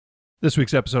This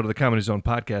week's episode of the Comedy Zone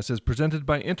podcast is presented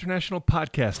by International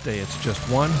Podcast Day. It's just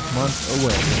 1 month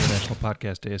away. International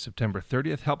Podcast Day is September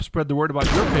 30th. Help spread the word about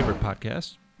your favorite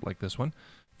podcasts, like this one.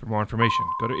 For more information,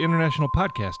 go to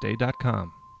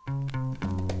internationalpodcastday.com.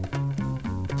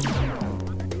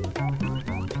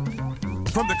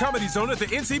 From the Comedy Zone at the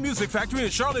NC Music Factory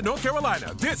in Charlotte, North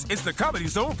Carolina, this is the Comedy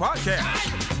Zone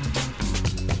Podcast.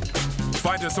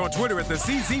 Find us on Twitter at the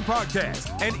CZ Podcast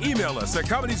and email us at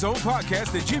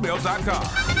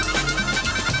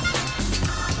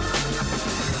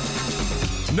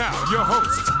comedyzonepodcast@gmail.com. Now, your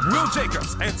hosts, Will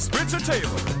Jacobs and Spencer Taylor.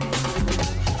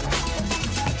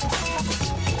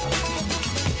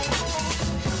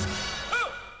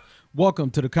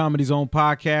 Welcome to the Comedy Zone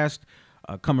Podcast.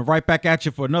 Coming right back at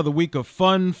you for another week of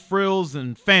fun, frills,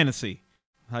 and fantasy.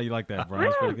 How you like that, Brian?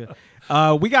 That's pretty good.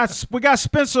 We got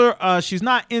Spencer. She's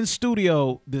not in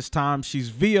studio this time. She's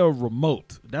via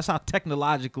remote. That's how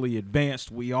technologically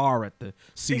advanced we are at the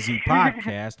CZ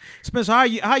Podcast. Spencer,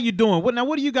 how you doing?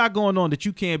 What do you got going on that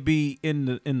you can't be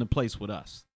in the place with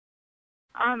us?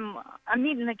 I'm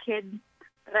meeting a kid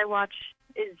that I watch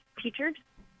is teachered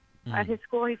at his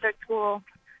school. He starts school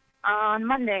on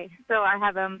Monday, so I'll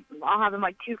have him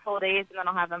like 2 full days, and then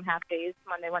I'll have him half days,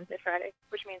 Monday, Wednesday, Friday,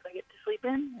 which means I get to sleep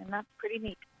in, and that's pretty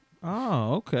neat.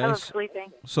 Oh, okay. I love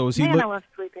sleeping. So is he? I love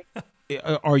sleeping.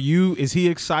 Is he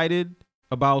excited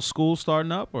about school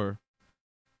starting up, or?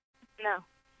 No.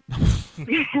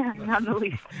 Not in the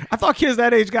least. I thought kids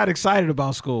that age got excited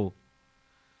about school.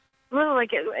 Well, like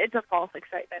it's a false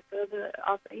excitement. So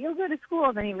I'll say he'll go to school,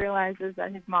 and then he realizes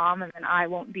that his mom and then I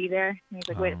won't be there, and he's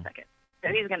like, wait a second. So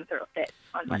he's going to throw a fit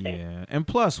on Monday. Yeah, and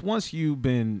plus, once you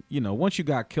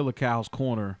got Killer Cow's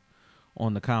Corner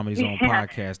on the Comedy Zone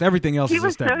Podcast, everything else is a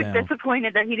step down. He was so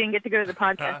disappointed that he didn't get to go to the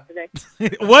podcast today.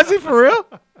 Was he for real?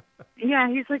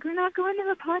 Yeah, he's like, we're not going to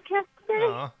the podcast today?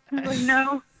 I was like,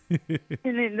 no.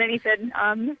 And then he said,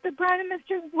 Mr. Brad and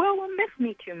Mr. Will miss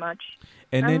me too much.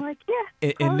 And then, I'm like,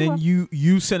 yeah. And then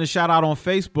you sent a shout out on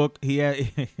Facebook. He had,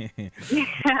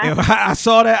 I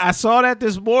saw that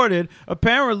this morning.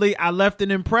 Apparently, I left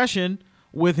an impression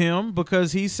with him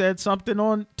because he said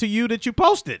something to you that you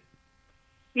posted.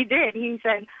 He did. He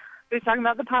said, we were talking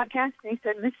about the podcast, and he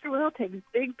said, Mr. Will takes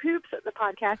big poops at the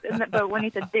podcast. But when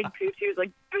he said big poops, he was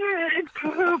like, big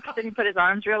poops. And he put his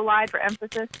arms real wide for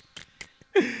emphasis.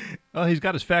 Well, he's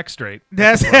got his facts straight.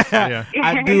 That's yeah.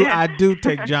 I do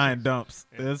take giant dumps.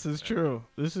 This is true.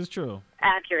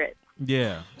 Accurate.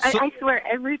 Yeah. I swear,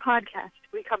 every podcast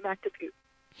we come back to poop.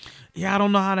 Yeah, I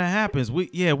don't know how that happens.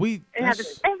 It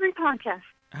happens every podcast.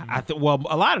 Well,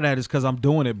 a lot of that is because I'm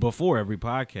doing it before every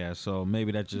podcast, so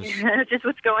maybe that's just that's just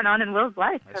what's going on in Will's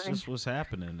life. That's just what's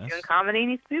happening. That's doing comedy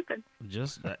and he's pooping.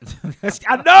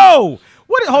 I know.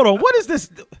 Hold on. What is this?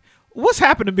 What's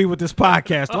happened to me with this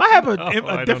podcast? Do I have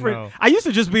a different? I used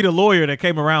to just be the lawyer that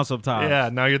came around sometimes. Yeah,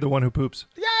 now you're the one who poops.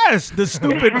 Yes, the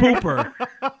stupid pooper.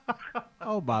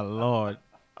 Oh my Lord.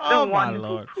 Oh my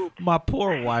Lord. My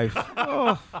poor wife.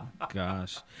 Oh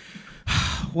gosh.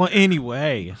 Well,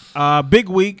 anyway, big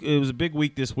week. It was a big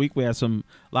week this week. We had a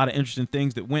lot of interesting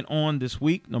things that went on this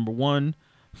week. Number one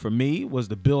for me was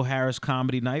the Bill Harris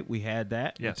comedy night. We had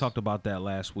that. Yes. We talked about that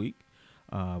last week.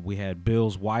 We had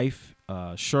Bill's wife,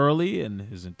 Shirley, and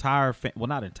his entire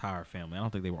not entire family. I don't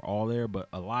think they were all there, but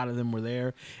a lot of them were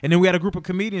there. And then we had a group of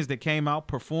comedians that came out,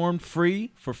 performed for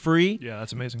free. Yeah,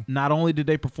 that's amazing. Not only did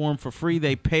they perform for free,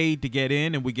 they paid to get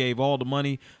in, and we gave all the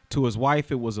money to his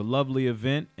wife. It was a lovely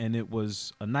event, and it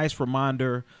was a nice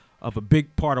reminder of a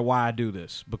big part of why I do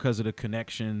this, because of the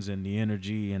connections and the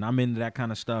energy, and I'm into that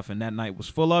kind of stuff, and that night was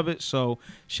full of it. So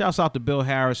shouts out to Bill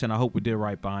Harris, and I hope we did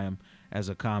right by him as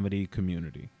a comedy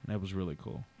community. That was really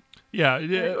cool. Yeah.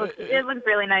 It looked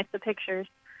really nice, the pictures.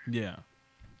 Yeah.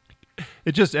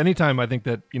 It just, anytime I think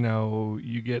that,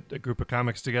 you get a group of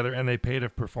comics together and they pay to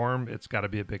perform, it's got to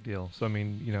be a big deal. So, I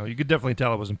mean, you could definitely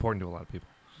tell it was important to a lot of people.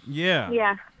 Yeah.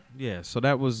 Yeah. Yeah, so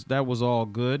that was all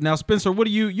good. Now, Spencer, what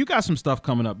do you got some stuff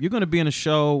coming up? You're going to be in a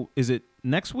show, is it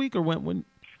next week or when?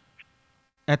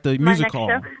 At the music hall.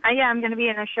 Yeah, I'm going to be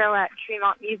in a show at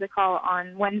Tremont Music Hall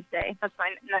on Wednesday. That's my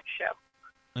next show.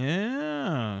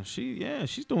 Yeah,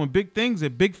 she's doing big things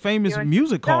at big famous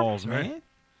music halls, man.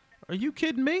 Are you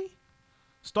kidding me?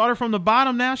 Started from the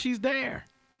bottom, now she's there.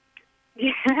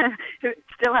 Yeah,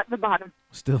 still at the bottom.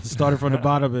 Still started from the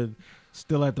bottom and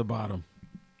still at the bottom.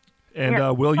 And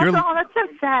yeah. Will, that's so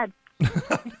sad.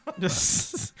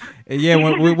 Yeah,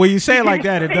 when you say it like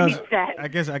that, it does. Sad. I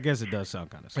guess it does sound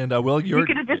kind of sad. And Will, you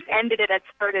could have just ended it at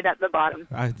spurted at the bottom.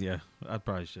 I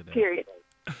probably should have. Period.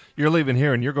 You're leaving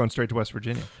here and you're going straight to West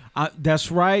Virginia. That's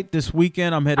right. This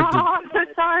weekend I'm headed to. I'm so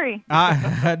sorry.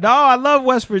 No, I love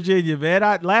West Virginia, man.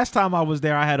 Last time I was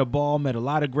there, I had a ball, met a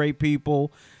lot of great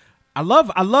people. I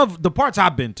love the parts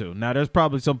I've been to. Now, there's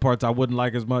probably some parts I wouldn't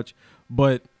like as much,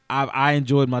 but I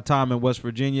enjoyed my time in West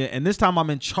Virginia. And this time I'm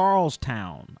in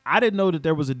Charlestown. I didn't know that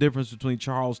there was a difference between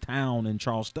Charlestown and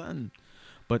Charleston,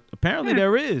 but apparently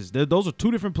there is. Those are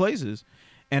two different places.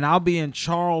 And I'll be in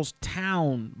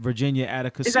Charlestown, Virginia, at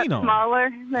a casino. Is that smaller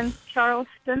than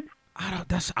Charleston? I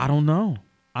don't know.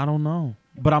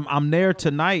 But I'm there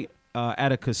tonight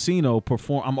at a casino.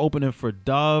 I'm opening for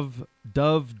Dove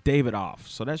Davidoff,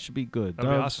 so that should be good.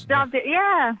 That'd be awesome.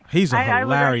 Yeah, he's a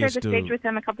hilarious I shared the dude. stage with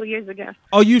him a couple years ago.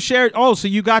 Oh, you shared? Oh, so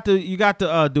you got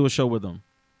to do a show with him?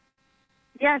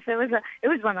 Yes, it was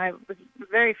when I was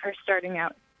very first starting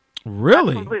out.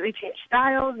 Really? I've completely changed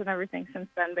styles and everything since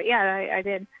then. But yeah, I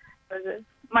did. It was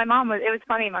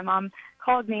funny. My mom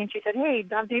called me and she said, "Hey,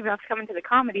 Dove Davidoff's coming to the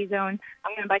Comedy Zone.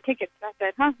 I'm going to buy tickets." And I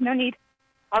said, "Huh, no need.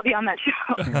 I'll be on that show."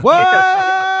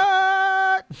 What?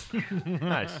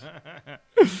 Nice.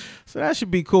 So that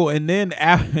should be cool. And then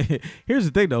here's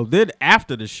the thing, though. Then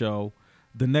after the show,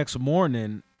 the next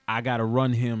morning, I got to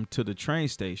run him to the train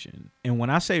station. And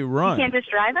when I say run, You can't just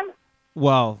drive him?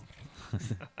 well,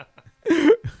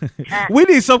 we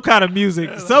need some kind of music,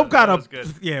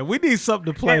 we need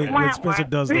something to play when Spencer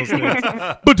does those things.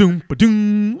 Ba-doom,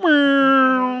 ba-doom,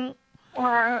 meow.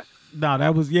 No,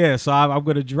 that was So I'm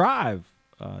gonna drive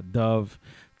Dove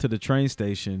to the train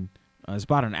station. It's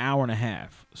about an hour and a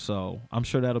half, so I'm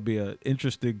sure that'll be an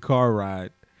interesting car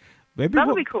ride. Maybe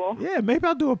That'll be cool. Yeah, maybe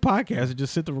I'll do a podcast and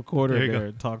just sit the recorder There you there go.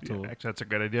 and talk to him. Actually, that's a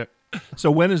good idea. So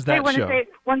when is that show? Say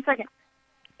 1 second.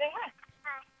 Say hi.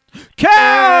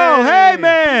 Cal, hey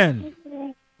man.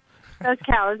 That's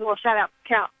Cal. There's a little shout out,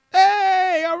 Cal.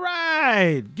 Hey, all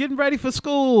right. Getting ready for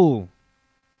school.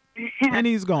 And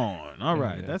he's gone. All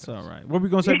right. That's all right. What were we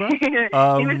going to say, bro?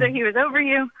 He was over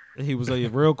you. He was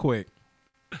real quick.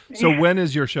 So when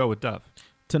is your show with Dove?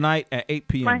 Tonight at 8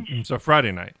 p.m. So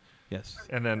Friday night. Yes.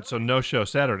 And then, so no show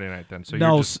Saturday night then. So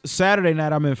no, you're just... Saturday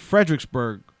night I'm in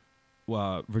Fredericksburg,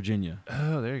 Virginia.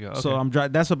 Oh, there you go. Okay. So I'm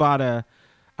that's about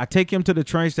I take him to the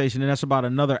train station, and that's about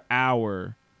another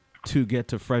hour to get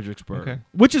to Fredericksburg,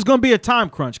 which is going to be a time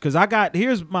crunch because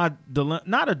here's my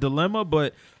not a dilemma,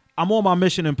 but I'm on my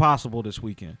Mission Impossible this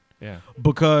weekend. Yeah.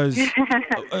 Because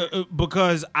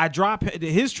I drop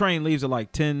his train leaves at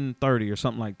like 10:30 or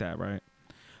something like that, right?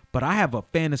 But I have a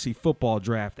fantasy football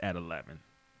draft at 11.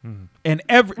 Mm-hmm. And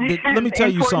let me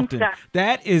tell you something. Stuff.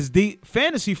 That is the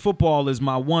fantasy football is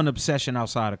my one obsession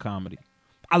outside of comedy.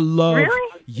 I love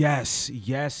yes.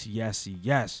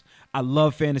 I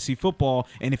love fantasy football,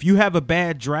 and if you have a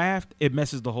bad draft, it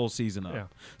messes the whole season up. Yeah.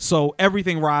 So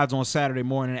everything rides on Saturday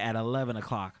morning at 11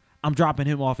 o'clock. I'm dropping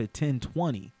him off at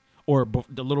 10:20 or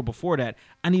a little before that.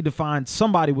 I need to find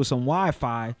somebody with some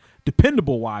Wi-Fi,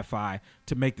 dependable Wi-Fi,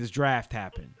 to make this draft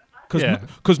happen.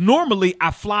 Because normally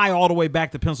I fly all the way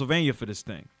back to Pennsylvania for this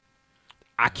thing.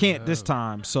 I can't this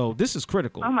time, so this is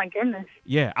critical. Oh, my goodness.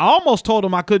 Yeah, I almost told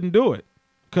him I couldn't do it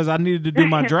because I needed to do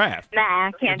my draft. Nah,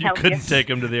 I can't help you. Couldn't take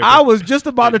him to the airport. I was just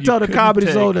about to tell the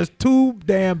Comedy Zone that's too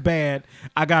damn bad.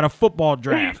 I got a football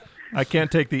draft. I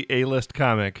can't take the A-list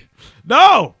comic.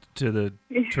 No. To the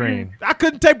train. I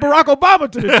couldn't take Barack Obama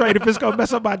to the train if it's going to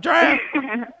mess up my draft.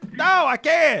 No, I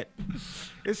can't.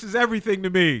 This is everything to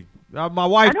me. My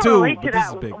wife, too. I don't relate to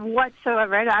that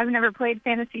whatsoever. I've never played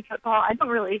fantasy football. I don't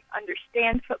really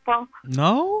understand football.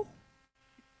 No?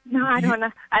 No, I don't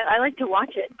know. I like to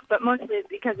watch it, but mostly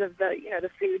because of the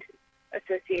food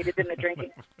associated and the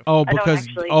drinking. Oh,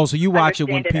 so you watch it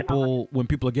when people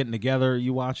are getting together,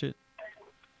 you watch it?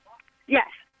 Yes.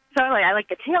 So I like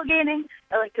the tailgating.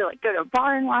 I like to go to a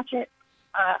bar and watch it.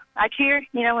 I cheer,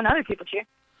 when other people cheer.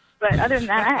 But other than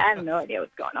that, I have no idea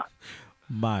what's going on.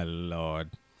 My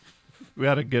Lord. We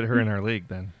ought to get her in our league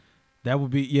then. That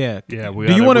would be, yeah. Yeah, we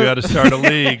ought to start a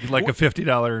league, like a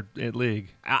 $50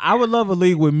 league. I would love a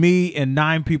league with me and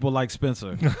 9 people like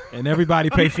Spencer. And everybody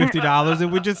pay $50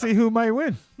 and we just see who might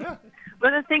win. Yeah.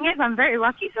 But the thing is, I'm very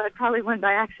lucky, so I'd probably win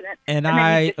by accident. And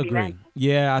I agree.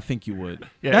 Yeah, I think you would.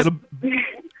 Yeah,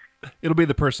 it'll be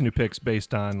the person who picks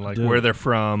based on where they're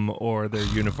from or their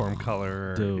uniform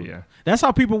color. Yeah. That's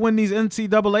how people win these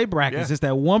NCAA brackets. Yeah. It's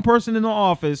that one person in the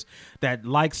office that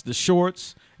likes the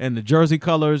shorts and the jersey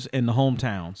colors and the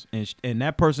hometowns. And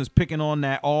that person's picking on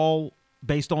that all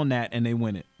based on that, and they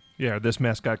win it. Yeah, this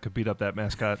mascot could beat up that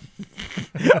mascot.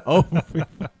 Oh,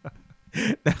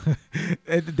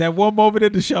 that one moment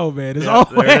in the show, man, is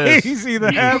always either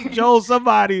have Joel,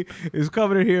 somebody is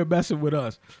coming in here messing with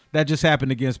us. That just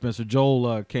happened again, Spencer.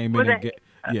 Joel came in and it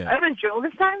was Joel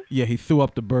this time? Yeah, he threw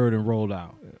up the bird and rolled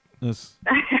out. It's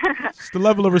the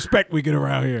level of respect we get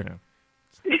around here.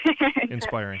 Yeah.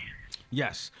 Inspiring.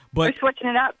 Yes, We're but switching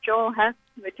it up. Joel has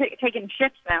taking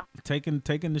shifts now.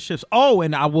 taking the shifts. Oh,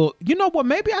 and I will. You know what?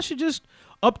 Maybe I should just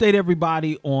update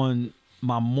everybody on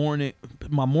my morning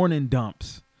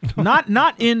dumps. Not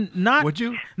Would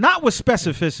you? Not with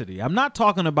specificity. I'm not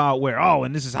talking about where,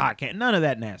 and this is how I can't. None of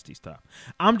that nasty stuff.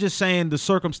 I'm just saying the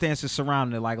circumstances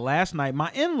surrounding it. Like last night,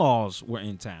 my in-laws were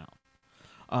in town.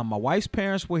 My wife's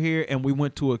parents were here, and we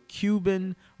went to a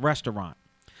Cuban restaurant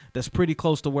that's pretty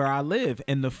close to where I live,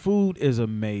 and the food is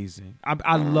amazing.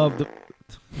 I love the.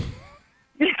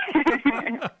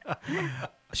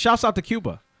 Shouts out to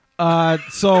Cuba.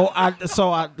 So I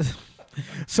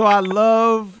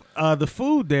love the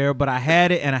food there, but I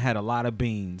had it and I had a lot of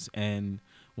beans, and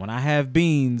when I have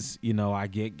beans, I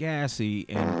get gassy,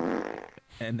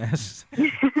 and that's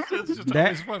It's just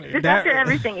always funny. Just after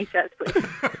everything he says, please.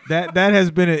 that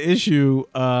has been an issue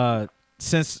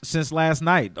since last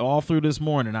night, all through this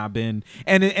morning. I've been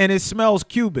and it smells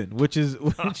Cuban, which is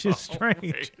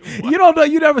strange. Wait, you don't know,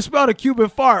 you never smelled a Cuban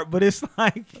fart, but it's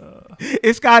like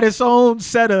it's got its own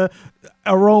set of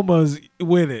aromas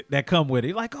with it that come with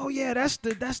it. Like, oh yeah, that's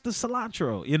the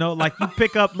cilantro. Like you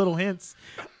pick up little hints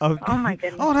of Oh my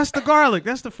goodness. oh, that's the garlic,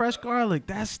 that's the fresh garlic,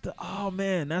 that's the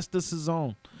that's the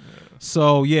sazon.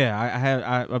 So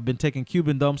yeah, I've been taking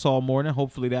Cuban dumps all morning.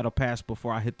 Hopefully that'll pass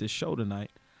before I hit this show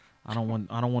tonight. I don't want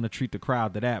to treat the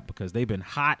crowd to that because they've been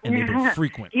hot and they've been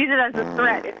frequent. Use it as a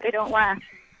threat. If they don't last,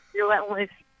 you're letting loose.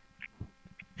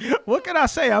 What can I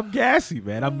say? I'm gassy,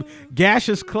 man. I'm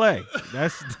gaseous clay.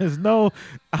 That's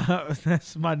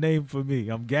my name for me.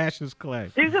 I'm gaseous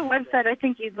clay. There's a website I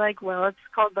think you'd like. Well, it's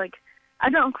called I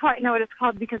don't quite know what it's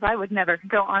called because I would never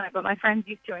go on it, but my friends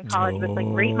used to in college. It's like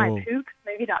ratemypoop,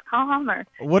 maybe.com or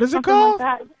what is it something called?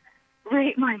 like that.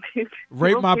 Rate my poop. Rate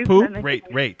Little my poop, poop? and then they Rate,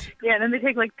 take, rate. Yeah, then they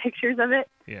take pictures of it.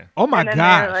 Yeah. Oh my and then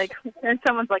gosh. and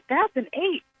someone's like, "That's an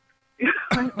 8."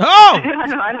 Oh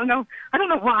I don't know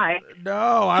why.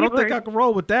 no, I don't think I can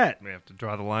roll with that. We have to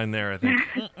draw the line there, I think.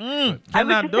 I was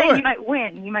Cannot just do saying it. you might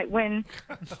win. You might win.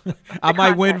 I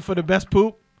might win for the best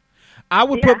poop. I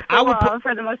would put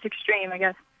for the most extreme, I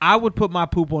guess. I would put my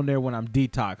poop on there when I'm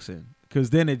detoxing, because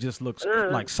then it just looks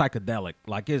like psychedelic,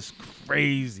 like it's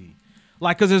crazy.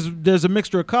 Like, because there's a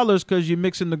mixture of colors because you're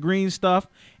mixing the green stuff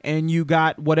and you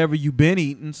got whatever you've been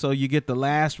eating, so you get the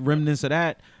last remnants of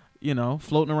that,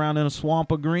 floating around in a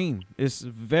swamp of green. It's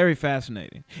very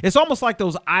fascinating. It's almost like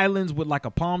those islands with like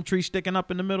a palm tree sticking up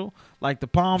in the middle. Like the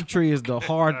palm tree is the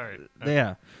hard, All right.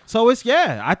 yeah. So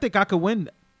I think I could win.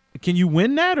 Can you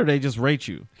win that, or they just rate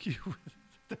you?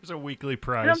 There's a weekly I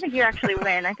prize. don't think you actually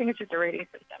win. I think it's just a rating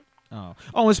system.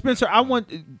 Oh, and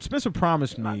Spencer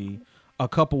promised me a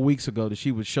couple weeks ago that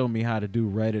she would show me how to do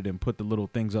Reddit and put the little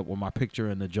things up with my picture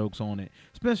and the jokes on it.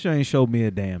 Spencer ain't showed me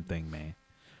a damn thing, man.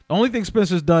 The only thing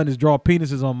Spencer's done is draw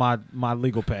penises on my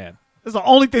legal pad. That's the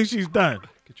only thing she's done.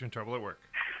 Get you in trouble at work.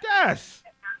 Yes.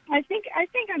 I think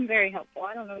I'm very helpful.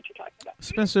 I don't know what you're talking about.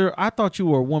 Spencer, I thought you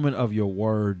were a woman of your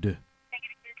word.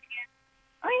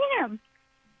 I am.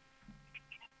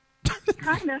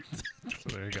 Kinda.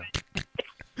 So there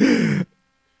you go.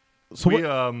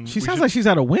 So she sounds like she's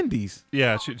at a Wendy's.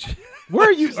 Yeah. Where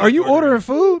are you? Are you ordering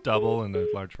food? Double and the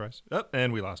large fries. Oh,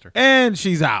 and we lost her. And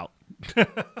she's out.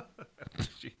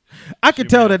 I could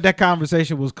tell that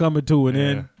conversation was coming to an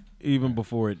end even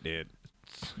before it did.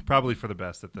 Probably for the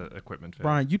best that the equipment failed.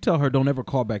 Brian, you tell her don't ever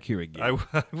call back here again. I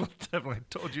will definitely. I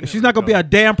told you. If she's not going to be a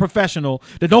damn professional,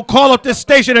 then don't call up this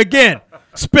station again.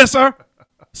 Spencer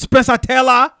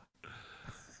Taylor.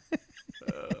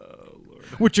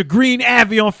 With your green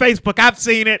Avi on Facebook. I've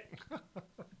seen it.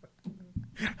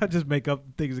 I just make up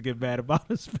things to get mad about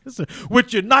it, Spencer.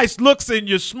 With your nice looks and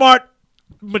your smart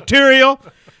material,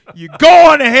 you go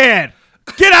on ahead.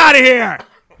 Get out of here.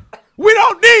 We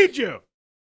don't need you.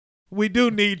 We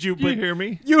do need you, but you hear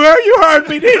me? You heard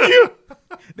me, didn't you?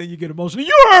 Then you get emotional.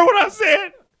 You heard what I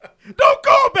said. Don't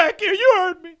call back here. You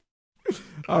heard me.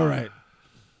 All right.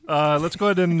 Let's go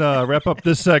ahead and wrap up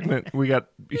this segment. We got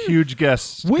huge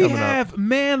guests coming up.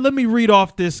 Man, let me read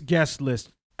off this guest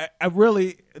list. I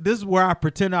really, this is where I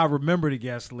pretend I remember the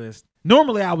guest list.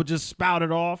 Normally, I would just spout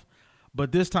it off,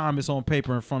 but this time it's on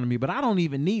paper in front of me. But I don't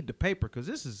even need the paper because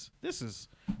this is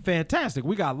fantastic.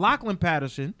 We got Lachlan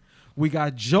Patterson. We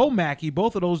got Joe Machi.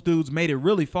 Both of those dudes made it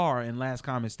really far in Last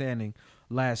Common Standing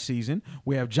last season.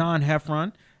 We have John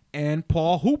Heffron and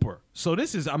Paul Hooper. So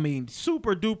this is,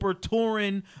 super duper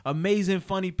touring, amazing,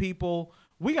 funny people.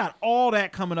 We got all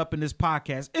that coming up in this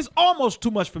podcast. It's almost too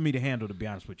much for me to handle, to be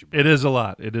honest with you, bro. It is a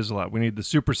lot. We need the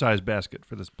supersized basket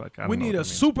for this podcast. We need a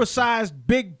supersized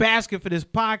big basket for this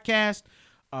podcast.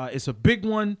 It's a big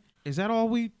one. Is that all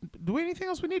we do? Anything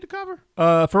else we need to cover?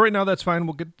 For right now, that's fine.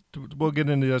 We'll get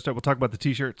into the other stuff. We'll talk about the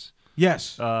T-shirts.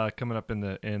 Yes. Coming up in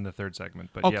the third segment.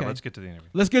 But okay. Yeah, let's get to the interview.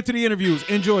 Let's get to the interviews.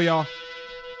 Enjoy, y'all.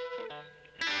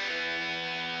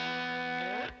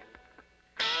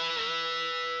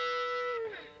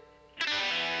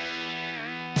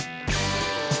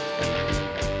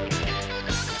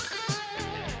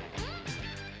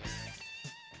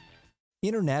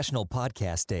 International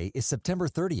Podcast Day is September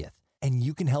 30th, and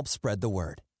you can help spread the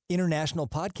word. International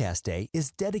Podcast Day is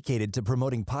dedicated to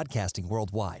promoting podcasting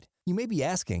worldwide. You may be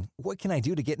asking, what can I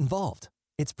do to get involved?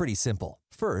 It's pretty simple.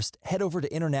 First, head over to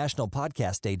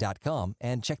internationalpodcastday.com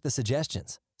and check the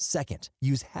suggestions. Second,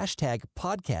 use hashtag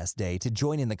podcastday to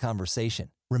join in the conversation.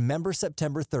 Remember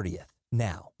September 30th.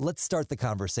 Now, let's start the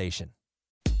conversation.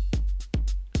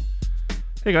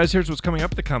 Hey guys, here's what's coming up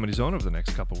at the Comedy Zone over the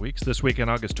next couple weeks. This weekend,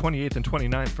 August 28th and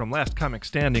 29th, from Last Comic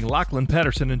Standing, Lachlan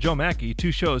Patterson and Joe Machi,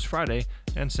 2 shows Friday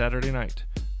and Saturday night.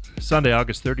 Sunday,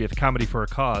 August 30th, Comedy for a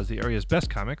Cause, the area's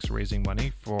best comics, raising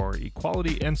money for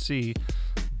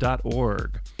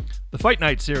equalitync.org. The Fight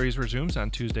Night series resumes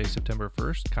on Tuesday, September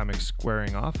 1st, comics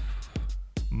squaring off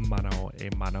mano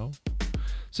a mano.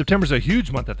 September's a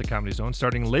huge month at the Comedy Zone,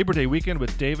 starting Labor Day weekend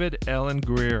with David Allen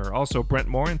Greer. Also, Brent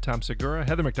Morin, Tom Segura,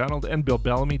 Heather McDonald, and Bill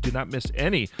Bellamy. Do not miss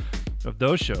any of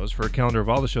those shows. For a calendar of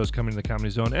all the shows coming to the Comedy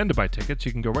Zone and to buy tickets,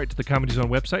 you can go right to the Comedy Zone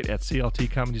website at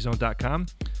cltcomedyzone.com.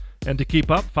 And to keep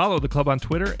up, follow the club on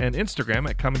Twitter and Instagram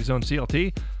at Comedy Zone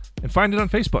CLT, and find it on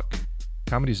Facebook,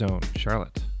 Comedy Zone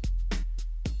Charlotte.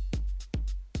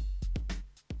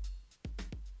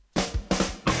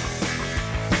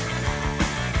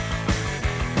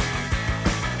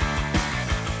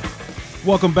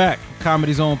 Welcome back,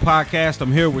 Comedy Zone Podcast.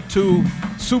 I'm here with 2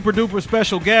 super duper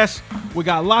special guests. We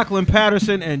got Lachlan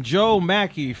Patterson and Joe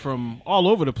Machi from all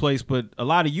over the place, but a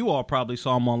lot of you all probably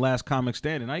saw them on Last Comic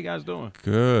Standing. How you guys doing?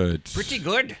 Good. Pretty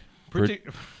good. Pretty.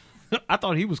 I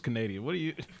thought he was Canadian. What are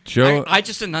you, Joe? I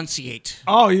just enunciate.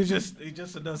 Oh, he just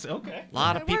enunciate. Okay. A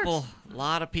lot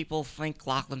of people think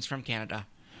Lachlan's from Canada.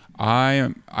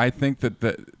 I think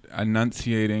that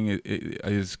enunciating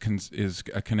is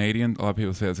a Canadian. A lot of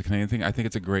people say it's a Canadian thing. I think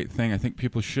it's a great thing. I think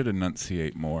people should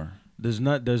enunciate more. There's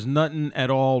nothing at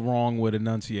all wrong with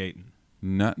enunciating.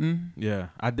 Nothing? Yeah,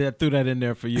 I threw that in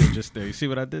there for you just there. You see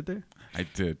what I did there? I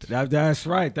did. That's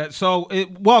right.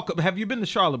 Welcome. Have you been to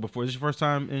Charlotte before? Is this your first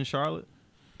time in Charlotte?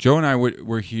 Joe and I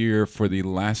were here for the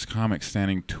Last Comic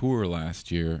Standing tour last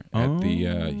year at the.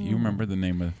 You remember the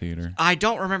name of the theater? I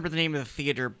don't remember the name of the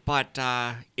theater, but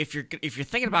if you're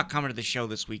thinking about coming to the show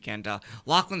this weekend,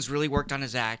 Lachlan's really worked on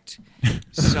his act,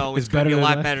 so it's going to be a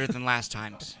lot better than last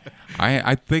time's.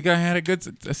 I think I had a good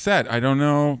set. I don't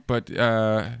know, but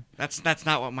that's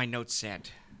not what my notes said.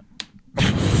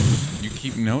 You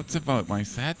keep notes about my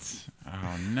sets?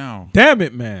 Oh no! Damn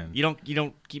it, man! You don't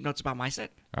keep notes about my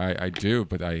set? I do,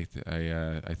 but I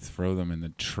throw them in the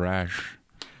trash.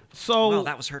 So well,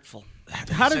 that was hurtful.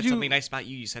 How did you? Something nice about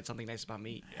you? You said something nice about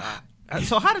me.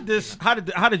 So how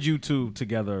did you two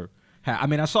together? I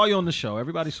mean, I saw you on the show.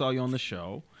 Everybody saw you on the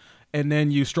show, and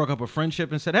then you struck up a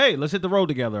friendship and said, "Hey, let's hit the road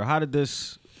together." How did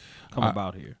this come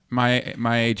about here?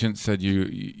 My agent said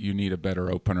you need a better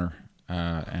opener,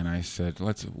 and I said,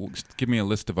 give me a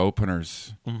list of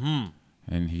openers. Mm-hmm.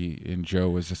 And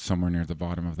Joe was somewhere near the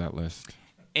bottom of that list.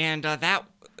 And the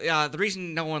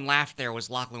reason no one laughed there was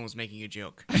Lachlan was making a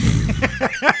joke.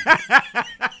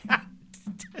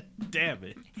 Damn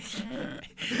it!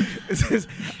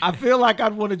 I feel like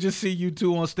I'd want to just see you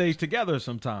two on stage together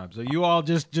sometimes. Are you all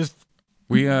just?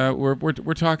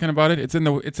 We're talking about it. It's in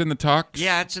the talks.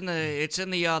 Yeah, it's in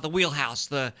the wheelhouse.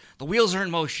 The wheels are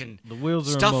in motion. The wheels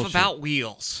are Stuff in motion. about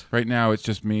wheels. Right now, it's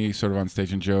just me sort of on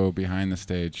stage and Joe behind the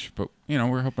stage. But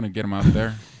we're hoping to get him out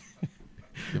there.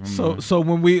 So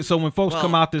when folks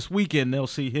come out this weekend, they'll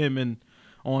see him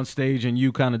on stage and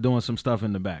you kind of doing some stuff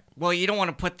in the back. Well, you don't want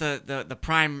to put the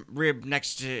prime rib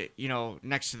next to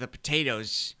the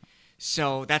potatoes,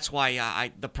 so that's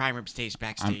why the prime rib stays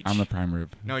backstage. I'm the prime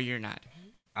rib. No, you're not.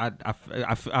 I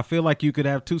feel like you could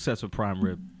have 2 sets of prime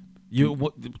rib.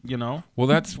 You know. Well,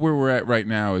 that's where we're at right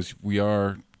now. Is we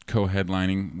are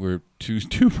co-headlining. We're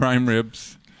two prime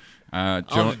ribs.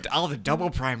 I'll the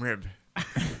double prime rib.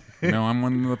 No, I'm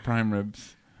one of the prime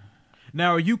ribs.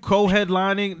 Now, are you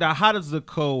co-headlining? Now, how does the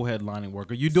co-headlining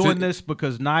work? Are you doing this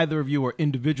because neither of you are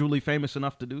individually famous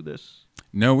enough to do this?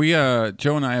 No,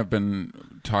 Joe and I have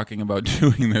been talking about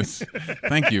doing this.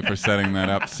 Thank you for setting that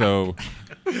up.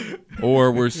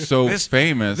 Or we're so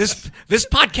famous. This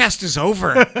podcast is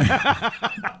over.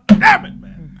 Damn it,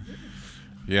 man.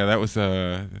 Yeah, that was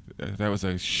a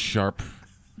sharp.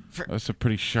 That was a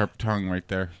pretty sharp tongue right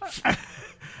there.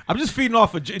 I'm just feeding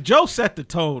off of Joe. Set the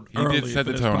tone. He did set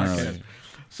the tone early.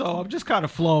 So I'm just kind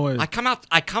of flowing. I come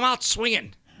out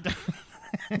swinging.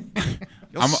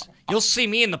 You'll see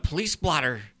me in the police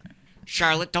blotter,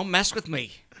 Charlotte. Don't mess with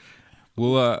me.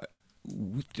 Well,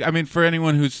 I mean, for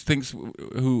anyone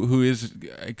who is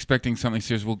expecting something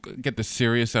serious, we'll get the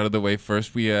serious out of the way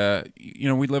first. We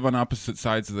we live on opposite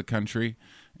sides of the country,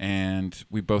 and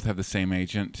we both have the same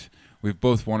agent. We've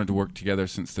both wanted to work together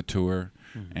since the tour,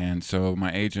 and so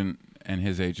my agent and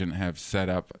his agent have set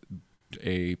up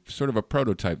a sort of a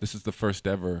prototype. This is the first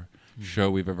ever show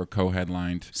we've ever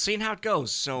co-headlined. Seeing how it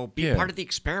goes, so be part of the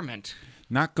experiment.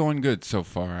 Not going good so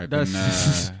far.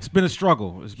 It's been a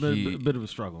struggle. It's been a bit of a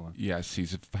struggle. Yes,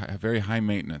 he's a very high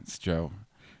maintenance, Joe.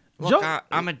 Look,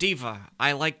 I'm a diva.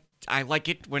 I like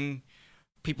it when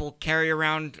people carry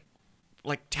around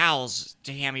like towels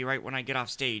to hand me right when I get off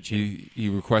stage. He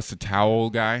requests a towel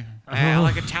guy. I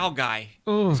like a towel guy.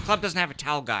 This club doesn't have a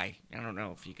towel guy. I don't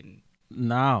know if you can.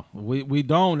 No, we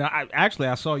don't.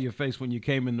 I saw your face when you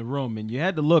came in the room, and you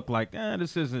had to look like,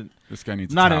 this isn't. This guy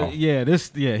needs a towel.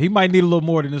 He might need a little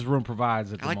more than this room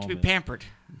provides at the moment. I like to be pampered.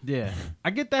 Yeah, I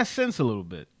get that sense a little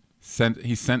bit.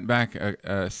 He sent back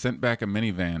a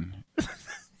minivan,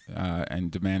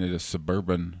 and demanded a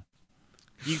Suburban.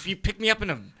 You picked me up in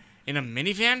a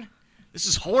minivan? This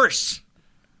is horse.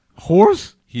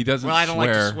 Horse? He doesn't swear. Well, I don't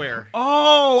like to swear.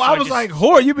 Oh, so I was like,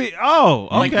 whore. You be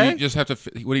okay. You just have to.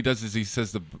 What he does is he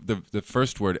says the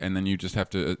first word, and then you just have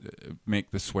to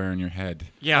make the swear in your head.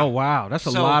 Yeah. Oh wow, that's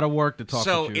a lot of work to talk.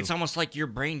 So it's almost like your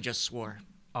brain just swore.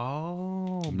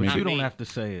 Oh, but you don't have to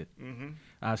say it. Mm-hmm.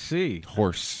 I see.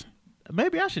 Horse.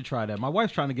 Maybe I should try that. My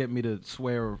wife's trying to get me to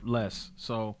swear less,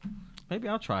 so maybe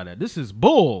I'll try that. This is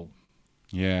bull.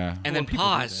 Yeah. And then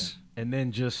pause. And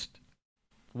then just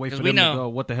wait for them to go,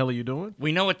 what the hell are you doing?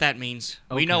 We know what that means.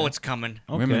 Okay. We know what's coming.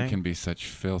 Okay. Women can be such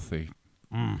filthy.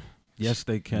 Yes,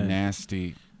 they can.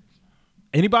 Nasty.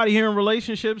 Anybody here in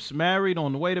relationships, married,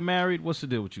 on the way to married? What's the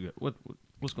deal with you?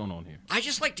 What's going on here? I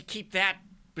just like to keep that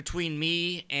between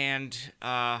me and,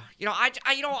 I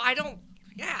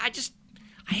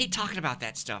hate talking about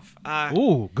that stuff.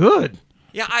 Ooh, good.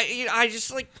 Yeah, I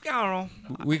just like, I don't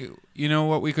know. You know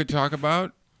what we could talk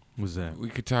about? What's that? We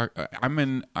could talk. I'm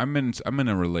in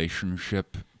a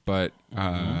relationship, but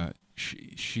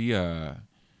she's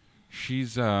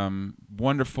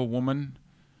wonderful woman.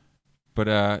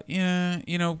 But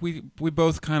we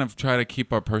both kind of try to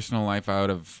keep our personal life out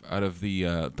of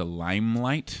the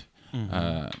limelight.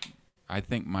 Mm-hmm. I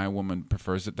think my woman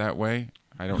prefers it that way.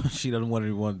 I don't. She doesn't want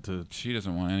anyone to. She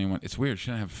doesn't want anyone. It's weird.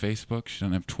 She doesn't have Facebook. She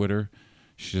doesn't have Twitter.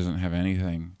 She doesn't have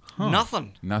anything. Huh.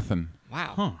 Nothing.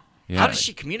 Wow. Huh. Yeah. How does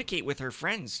she communicate with her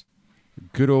friends?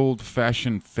 Good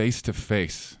old-fashioned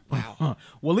face-to-face. Wow. Huh.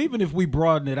 Well, even if we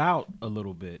broaden it out a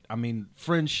little bit, I mean,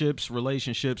 friendships,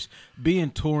 relationships,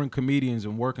 being touring comedians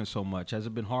and working so much, has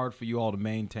it been hard for you all to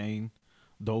maintain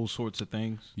those sorts of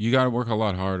things? You got to work a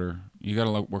lot harder. You got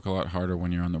to work a lot harder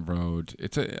when you're on the road.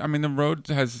 The road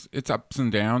has its ups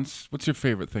and downs. What's your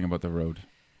favorite thing about the road?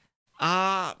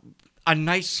 A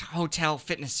nice hotel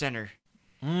fitness center.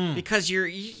 Because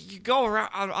you go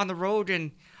around on the road, and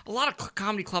a lot of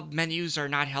comedy club menus are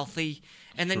not healthy,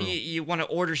 and then you want to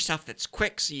order stuff that's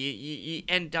quick, so you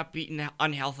end up eating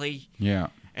unhealthy. Yeah.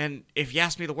 And if you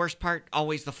ask me, the worst part,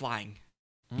 always the flying.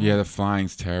 Yeah, the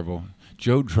flying's terrible.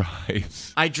 Joe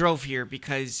drives. I drove here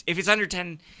because if it's under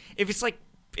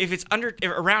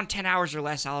around 10 hours or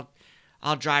less, I'll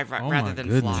drive rather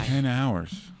than fly. 10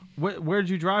 hours. Where'd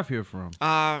you drive here from?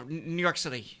 New York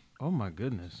City. Oh my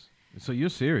goodness. So you're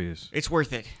serious? It's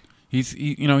worth it. He's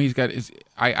got his.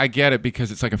 I get it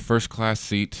because it's like a first class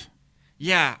seat.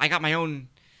 Yeah, I got my own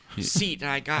seat,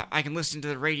 and I can listen to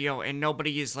the radio, and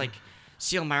nobody is like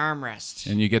stealing my armrest.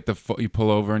 And you get you pull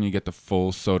over and you get the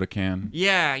full soda can.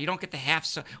 Yeah, you don't get the half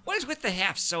soda. What is with the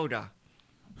half soda?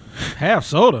 Half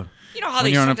soda. You know how when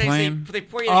they you're on a sometimes plane? they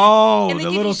pour you. Oh, the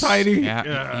little tiny.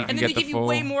 Yeah. And then they give you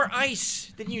way more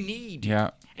ice than you need. Yeah.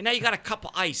 And now you got a cup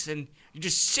of ice, and you're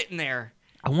just sitting there.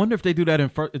 I wonder if they do that in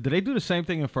first. Do they do the same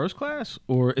thing in first class,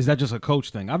 or is that just a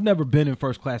coach thing? I've never been in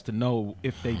first class to know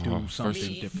if they do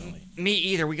something differently. Me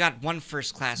either. We got one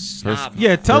first class snob.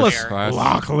 Tell us,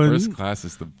 Lachlan. First class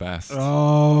is the best.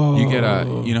 Oh, you get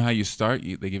you know how you start?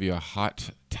 They give you a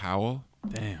hot towel.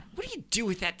 Damn. What do you do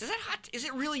with that? Is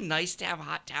it really nice to have a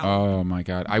hot towel? Oh my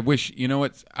God! I wish. You know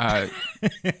what? I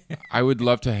would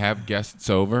love to have guests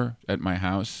over at my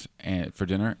house for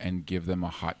dinner and give them a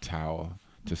hot towel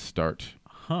to start.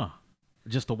 Huh.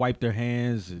 Just to wipe their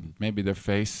hands and maybe their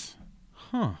face.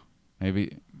 Huh.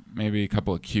 Maybe a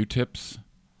couple of Q-tips.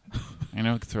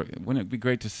 Wouldn't it be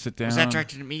great to sit down? Was that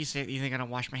directed at me? You think I don't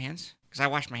wash my hands? Because I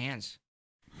wash my hands.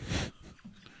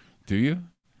 Do you?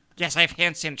 Yes, I have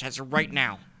hand sanitizer right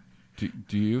now.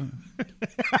 Do you?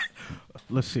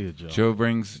 Let's see it, Joe.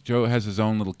 Joe has his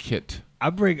own little kit. I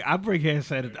bring hand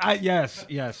sanitizer.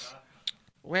 Yes.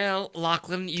 Well,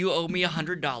 Lachlan, you owe me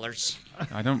 $100.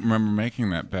 I don't remember making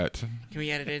that bet. Can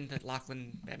we edit in that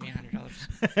Lachlan bet me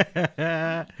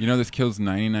 $100? You know this kills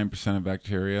 99% of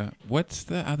bacteria. What's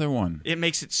the other one? It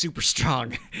makes it super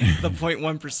strong. The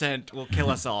 0.1% will kill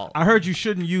us all. I heard you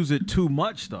shouldn't use it too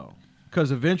much, though,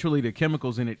 because eventually the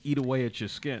chemicals in it eat away at your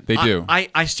skin. They do.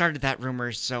 I started that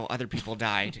rumor so other people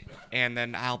died, and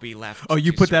then I'll be left. Oh,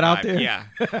 you put that out there? Yeah.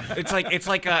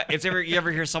 You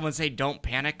ever hear someone say "Don't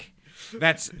panic"?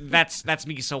 That's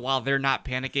me. So while they're not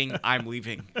panicking, I'm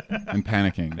leaving. And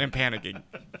panicking. And panicking.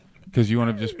 Because you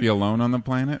want to just be alone on the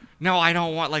planet? No, I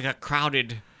don't want like a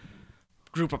crowded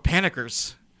group of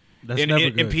panickers. That's never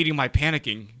good. Impeding my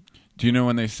panicking. Do you know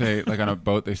when they say, like on a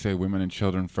boat, they say women and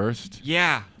children first?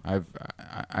 Yeah.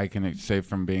 I can say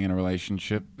from being in a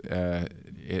relationship,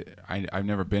 I've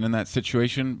never been in that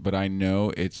situation, but I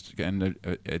know it's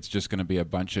just going to be a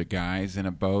bunch of guys in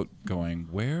a boat going,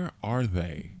 where are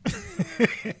they?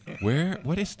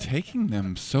 What is taking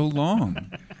them so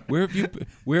long? Where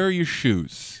are your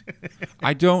shoes?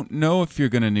 I don't know if you're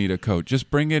going to need a coat.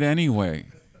 Just bring it anyway.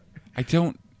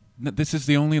 This is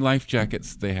the only life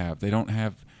jackets they have. They don't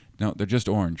have. No, they're just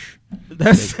orange.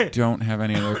 They don't have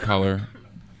any other color.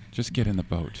 Just get in the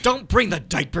boat. Don't bring the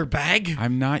diaper bag.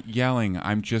 I'm not yelling.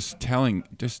 I'm just telling.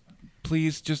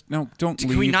 Please, don't leave.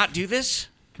 Can we not do this?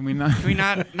 Can we not? Can we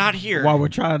not here? While we're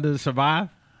trying to survive?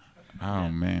 Oh,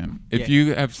 man. If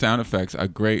you have sound effects, a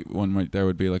great one right there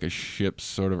would be like a ship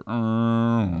sort of.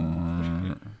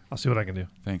 I'll see what I can do.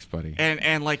 Thanks, buddy.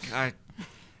 And like,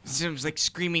 seems like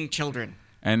screaming children.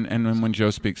 And when Joe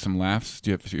speaks, some laughs.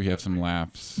 Do you have some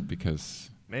laughs? Because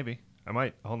maybe I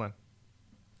might. Hold on.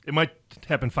 It might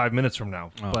happen 5 minutes from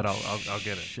now, but I'll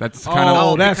get it. That's kind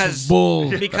of that's bull.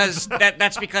 Because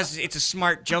that's because it's a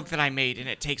smart joke that I made, and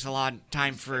it takes a lot of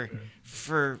time for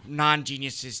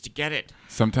non-geniuses to get it.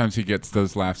 Sometimes he gets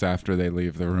those laughs after they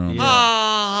leave the room. Yeah.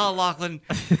 Oh, Lachlan,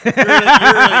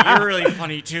 you're really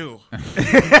funny too.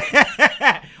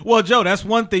 Well, Joe, that's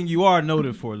one thing you are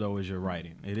noted for, though, is your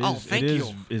writing. Thank you.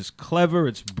 It's clever.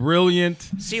 It's brilliant.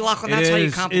 See, Lachlan, that's how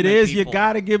you compliment It is. people. You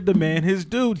got to give the man his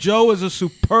due. Joe is a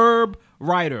superb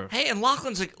writer. Hey, and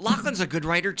Lachlan's a good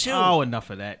writer too. Oh, enough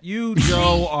of that. You,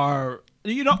 Joe, are.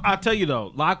 I'll tell you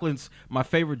though, Lachlan's my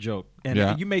favorite joke,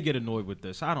 and you may get annoyed with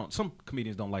this. Some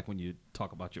comedians don't like when you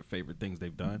talk about your favorite things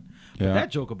they've done. But that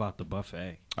joke about the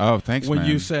buffet. Oh, thanks, when man.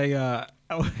 you say,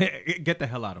 "Get the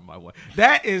hell out of my way,"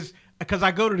 that is because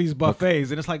I go to these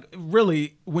buffets, and it's like,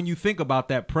 really, when you think about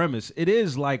that premise, it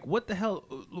is like, what the hell?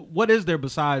 What is there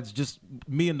besides just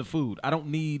me and the food? I don't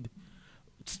need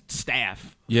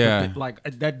staff. Yeah, like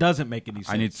that doesn't make any sense.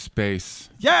 I need space.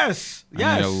 Yes.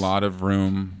 I need a lot of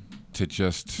room to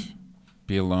just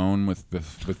be alone with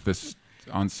this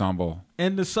ensemble.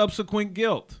 And the subsequent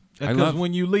guilt. Because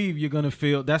when you leave, you're going to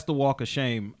feel, that's the walk of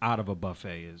shame out of a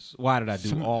buffet is, why did I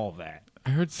do all that?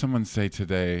 I heard someone say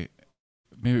today,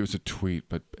 maybe it was a tweet,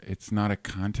 but it's not a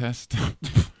contest.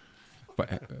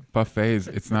 But buffets,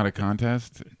 it's not a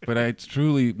contest. But it's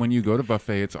truly, when you go to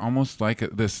buffet, it's almost like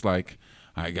this, like,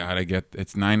 I gotta get,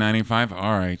 it's $9.95.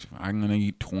 All right, I'm gonna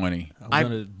eat 20. I'm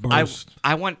gonna burst.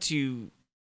 I want to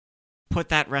put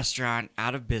that restaurant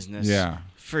out of business. Yeah.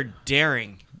 For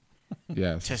daring.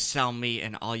 Yes. To sell me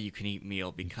an all-you-can-eat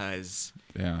meal, because.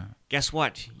 Yeah. Guess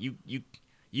what? You're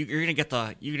gonna get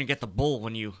the bull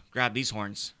when you grab these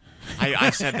horns. I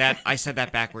said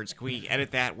that backwards. Can we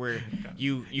edit that where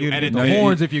you edit the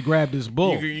horns if you grab this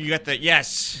bull? You got the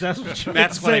yes. That's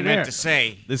what I meant to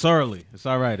say. It's early. It's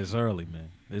all right. It's early, man.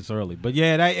 It's early. But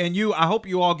yeah, I hope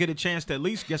you all get a chance to at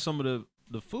least get some of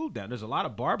the food down. There's a lot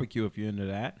of barbecue if you're into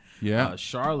that. Yeah.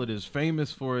 Charlotte is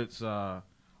famous for its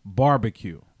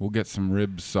barbecue. We'll get some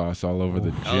rib sauce all over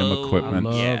the gym equipment. I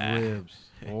love ribs.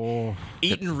 Oh,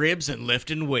 eating ribs and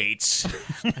lifting weights.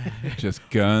 Just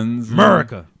guns.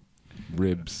 America.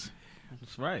 Ribs.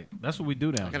 That's right. That's what we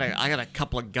do down here. I got a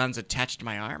couple of guns attached to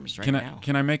my arms now.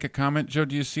 Can I make a comment, Joe?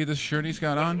 Do you see this shirt he's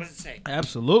got on? What does it say?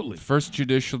 Absolutely. First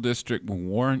Judicial District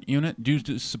Warrant Unit. Do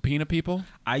you subpoena people?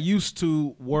 I used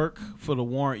to work for the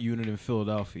warrant unit in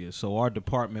Philadelphia, so our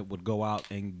department would go out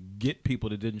and get people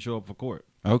that didn't show up for court.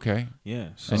 Okay. Yeah.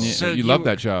 So you love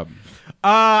that job.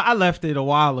 I left it a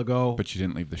while ago. But you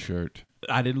didn't leave the shirt.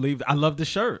 I didn't leave. I love the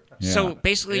shirt. Yeah. So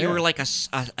basically, you were like a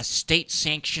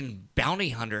state-sanctioned bounty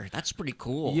hunter. That's pretty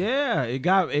cool. Yeah, it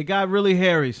got really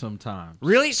hairy sometimes.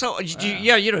 Really? So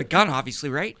you had a gun, obviously,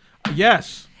 right?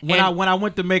 Yes. When I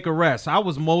went to make arrests, I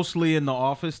was mostly in the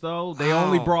office though. They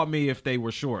only brought me if they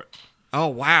were short. Oh,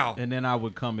 wow. And then I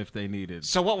would come if they needed.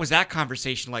 So what was that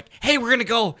conversation like? Hey, we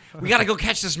got to go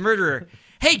catch this murderer.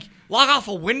 Hey, log off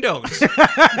of Windows.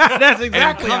 That's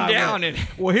exactly come how it down went. and.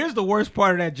 Well, here's the worst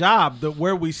part of that job.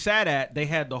 Where we sat at, they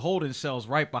had the holding cells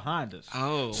right behind us.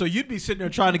 Oh. So you'd be sitting there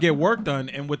trying to get work done,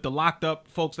 and with the locked up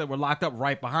folks that were locked up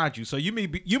right behind you. So you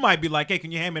might be like, hey,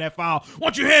 can you hand me that file? Why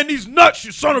don't you hand these nuts,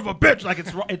 you son of a bitch? Like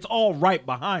it's all right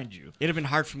behind you. It'd have been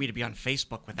hard for me to be on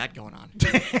Facebook with that going on.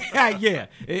 Yeah,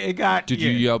 it got. Did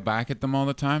you yell back at them all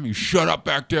the time? You shut up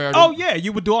back there. Oh yeah,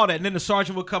 you would do all that, and then the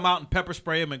sergeant would come out and pepper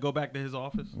spray him and go back to his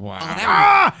office. Wow. Oh,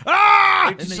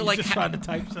 that And It's then so you like just trying to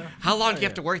type stuff. How long do you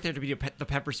have to work there to be the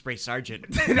pepper spray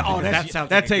sergeant? That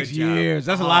like a takes good job. years.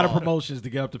 That's a lot of promotions to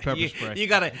get up to pepper spray. You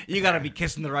gotta be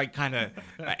kissing the right kind of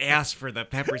ass for the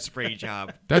pepper spray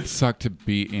job. That sucked to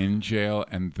be in jail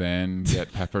and then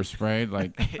get pepper sprayed.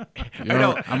 Like,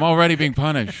 I'm already being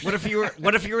punished. What if you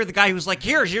were the guy who's like,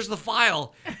 here's the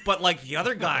file, but like the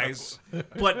other guys,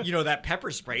 but that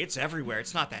pepper spray, it's everywhere.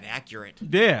 It's not that accurate.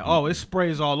 Yeah. Oh, it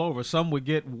sprays all over. Some would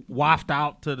get wafted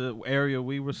out to the area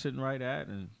we were sitting right at,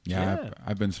 and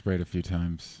I've been sprayed a few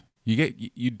times.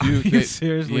 You do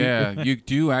seriously? Yeah, you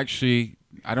do actually.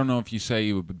 I don't know if you say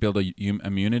you would build a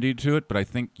immunity to it, but I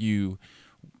think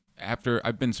after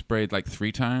I've been sprayed like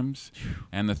 3 times,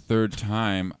 and the third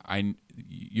time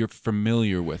you're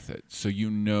familiar with it, so you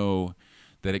know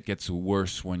that it gets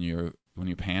worse when you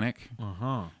panic,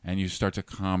 and you start to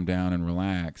calm down and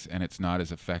relax, and it's not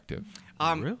as effective.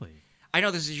 Really? I know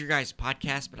this is your guys'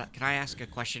 podcast, but can I ask a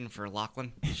question for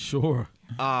Lachlan? Sure.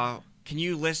 Can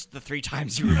you list the 3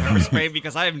 times you were pepper sprayed?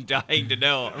 Because I am dying to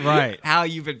know how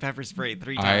you've been pepper sprayed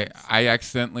 3 times. I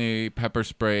accidentally pepper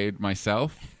sprayed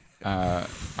myself. I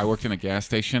worked in a gas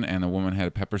station, and a woman had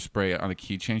a pepper spray on a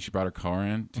keychain. She brought her car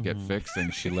in to get fixed,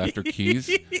 and she left her keys.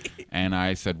 And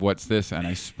I said, "What's this?" And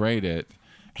I sprayed it,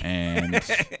 and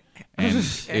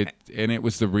it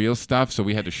was the real stuff. So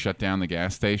we had to shut down the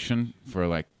gas station for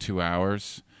like 2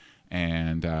 hours,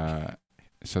 and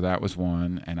so that was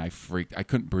one. And I freaked. I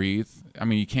couldn't breathe. I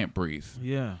mean, you can't breathe.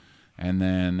 Yeah. And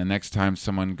then the next time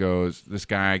someone goes, this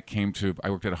guy I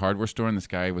worked at a hardware store, and this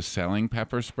guy was selling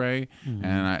pepper spray.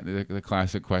 And the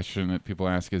classic question that people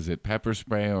ask, is it pepper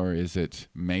spray or is it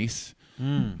mace?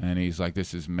 And he's like,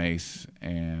 this is mace.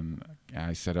 And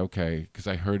I said, okay, because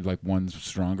I heard like one's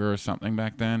stronger or something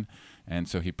back then. And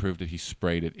so he proved it. He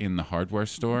sprayed it in the hardware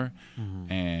store.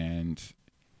 And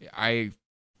I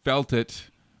felt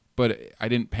it, but I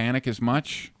didn't panic as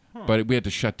much. But we had to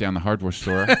shut down the hardware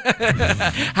store.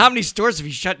 How many stores have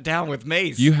you shut down with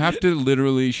mace? You have to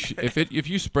literally, if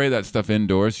you spray that stuff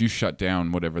indoors, you shut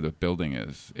down whatever the building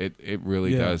is. It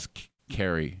really does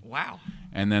carry. Wow.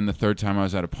 And then the third time I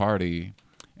was at a party,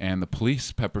 and the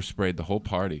police pepper sprayed the whole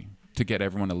party to get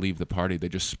everyone to leave the party. They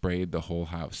just sprayed the whole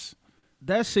house.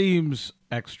 That seems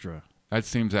extra. That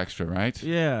seems extra, right?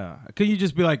 Yeah. Can you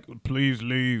just be like, please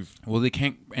leave? Well, they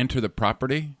can't enter the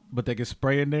property, but they can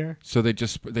spray in there. So they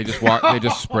just walk. They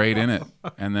just sprayed in it,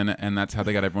 and that's how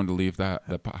they got everyone to leave the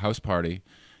house party,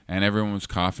 and everyone was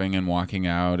coughing and walking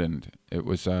out, and it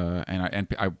was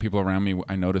people around me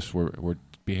I noticed were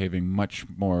behaving much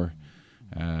more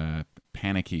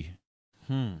panicky.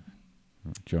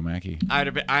 Joe Machi. I'd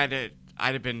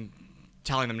have been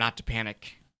telling them not to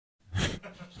panic.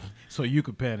 So you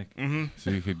could panic.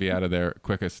 So you could be out of there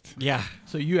quickest. Yeah.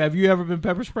 So have you ever been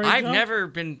pepper sprayed? I've John? never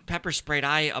been pepper sprayed.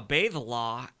 I obey the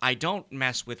law. I don't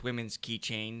mess with women's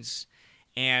keychains.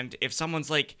 And if someone's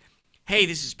like, "Hey,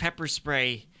 this is pepper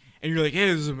spray," and you're like, "Hey,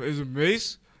 is it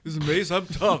mace? Is it mace? I'm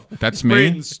tough." That's Spray me. it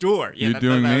in the store. Yeah, You're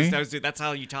doing me. That's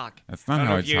how you talk. That's not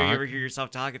how I you talk. ever hear yourself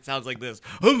talk? It sounds like this.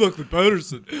 I'm Lachlan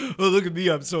Patterson. Oh, look at me.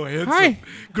 I'm so handsome. Hi.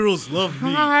 Girls love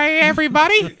me. Hi,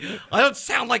 everybody. I don't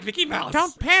sound like Mickey Mouse.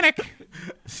 Don't panic.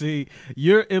 See,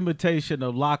 your imitation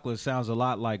of Lachlan sounds a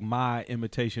lot like my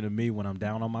imitation of me when I'm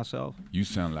down on myself. You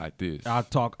sound like this.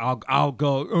 I'll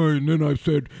go, oh, and then I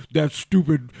said that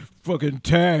stupid fucking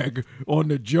tag on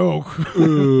the joke.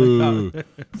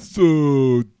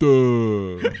 So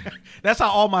dumb. That's how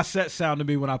all my sets sound to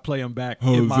me when I play them back.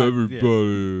 How's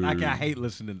everybody? Yeah. I hate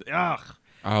listening to ugh.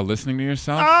 Oh, listening to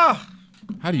yourself?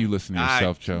 How do you listen to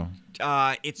yourself, Joe?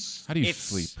 How do you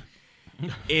sleep?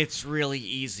 It's really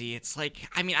easy. It's like,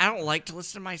 I mean, I don't like to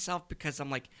listen to myself because I'm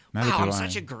like, Neither wow, do I'm I.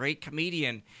 such a great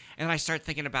comedian. And I start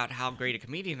thinking about how great a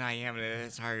comedian I am, and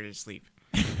it's harder to sleep.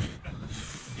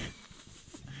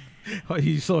 Oh,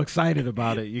 he's so excited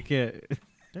about it. You can't.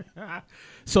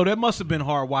 So that must have been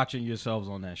hard watching yourselves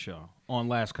on that show, on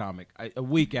Last Comic, a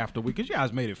week after week, because you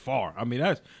guys made it far. I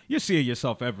mean, you're seeing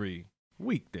yourself every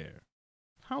week there.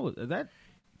 How is that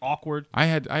awkward? I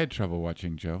had trouble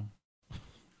watching Joe.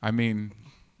 I mean,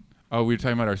 Oh, we were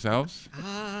talking about ourselves?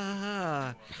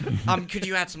 Could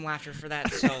you add some laughter for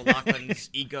that so Lachlan's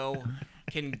ego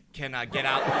can get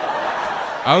out?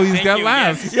 Oh, he's Thank got you.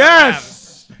 laughs.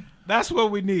 Yes, that's what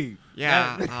we need.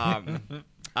 Yeah.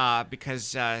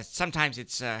 Because sometimes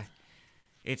it's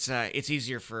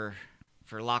easier for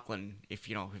Lachlan if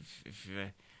he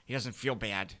doesn't feel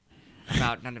bad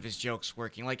about none of his jokes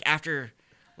working. Like after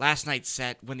last night's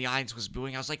set, when the audience was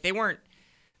booing, I was like, they weren't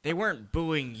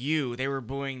booing you. They were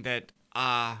booing that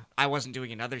I wasn't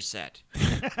doing another set.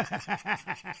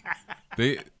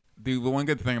 The one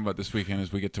good thing about this weekend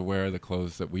is we get to wear the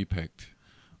clothes that we picked.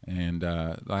 And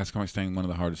Last Comic Standing, one of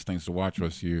the hardest things to watch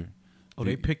was you. Oh,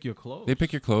 they pick your clothes. They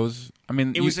pick your clothes. I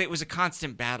mean, it was a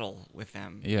constant battle with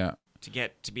them. Yeah.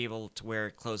 To be able to wear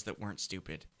clothes that weren't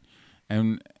stupid.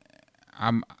 And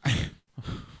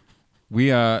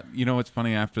we what's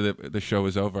funny, after the show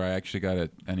was over, I actually got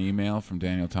an email from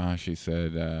Daniel Tosh. He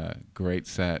said, "Great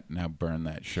set. Now burn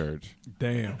that shirt."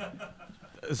 Damn.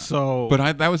 So,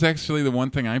 but that was actually the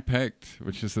one thing I picked,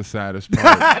 which is the saddest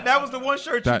part. That was the one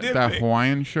shirt you did that pick.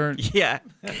 Hawaiian shirt. Yeah.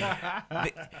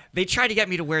 They tried to get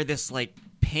me to wear this like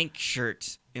pink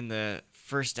shirt in the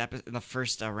first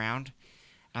round.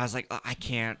 I was like, I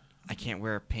can't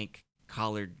wear a pink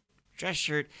collared dress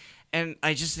shirt, and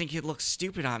I just think it looks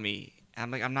stupid on me. I'm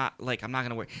not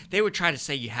gonna wear it. They would try to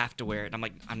say you have to wear it. I'm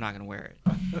like, I'm not gonna wear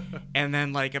it. And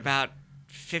then like about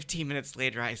 15 minutes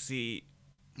later, I see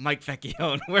Mike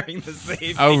Vecchione wearing the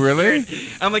same. Oh, really?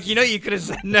 Shirt. I'm like, you could have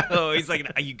said no. He's like,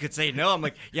 you could say no. I'm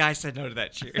like, yeah, I said no to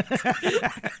that shirt.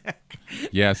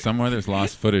 Yeah, somewhere there's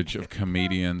lost footage of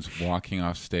comedians walking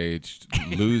off stage,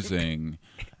 losing,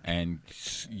 and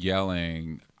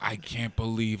yelling, "I can't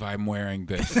believe I'm wearing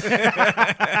this,"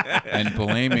 and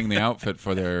blaming the outfit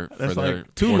for their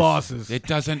two losses. It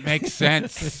doesn't make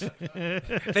sense.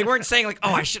 They weren't saying like,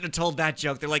 "Oh, I shouldn't have told that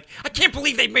joke." They're like, "I can't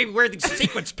believe they made me wear these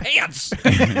sequins pants."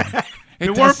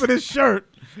 It weren't for this shirt.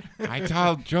 I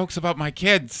tell jokes about my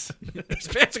kids. These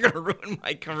pants are gonna ruin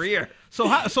my career.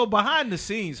 So behind the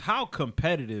scenes, how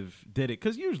competitive did it?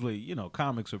 Because usually,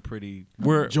 comics are pretty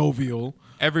jovial.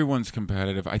 Everyone's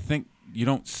competitive. I think you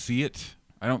don't see it.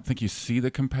 I don't think you see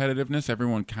the competitiveness.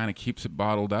 Everyone kind of keeps it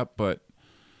bottled up, but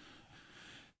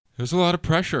there's a lot of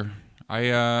pressure.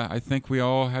 I think we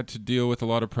all had to deal with a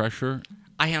lot of pressure.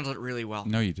 I handled it really well.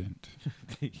 No, you didn't.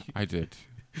 I did.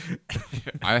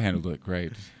 I handled it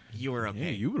great. You were okay. Yeah,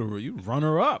 you were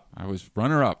runner-up. I was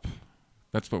runner-up.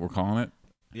 That's what we're calling it.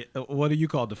 Yeah, what do you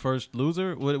call it? The first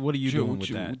loser? What are you doing with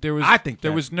that? I think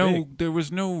there was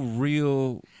no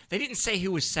real. They didn't say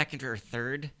who was second or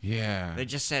third. Yeah. They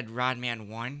just said Rodman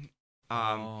won.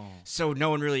 So no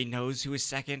one really knows who was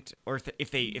second, or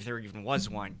if there even was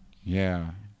one.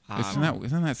 Yeah.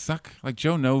 Doesn't that suck? Like,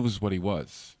 Joe knows what he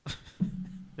was.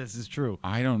 This is true.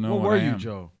 I don't know. What were you,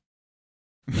 Joe?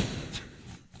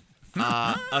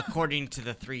 According to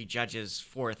the three judges,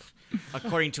 fourth.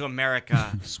 According to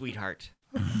America, sweetheart.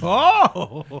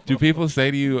 Oh! Do people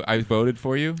say to you, "I voted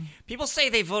for you"? People say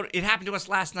they voted. It happened to us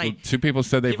last night. Well, two people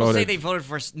said they voted. People say they voted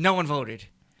for us. No one voted.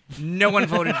 No one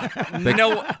voted.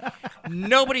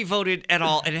 Nobody voted at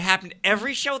all. And it happened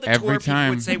every show of the tour. People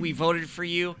would say we voted for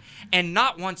you, and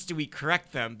not once do we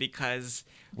correct them because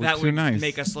that would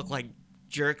make us look like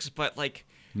jerks. But like,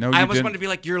 no, I almost wanted to be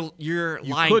like, you're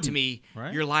lying to me.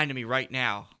 Right? You're lying to me right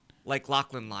now, like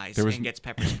Lachlan lies and gets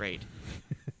pepper sprayed.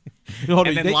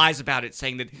 And then lies about it,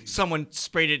 saying that someone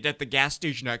sprayed it at the gas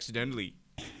station accidentally.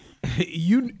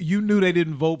 You knew they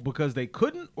didn't vote because they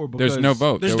couldn't, or because there's no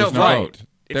vote. There's no vote.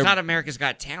 It's not America's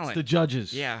Got Talent. It's the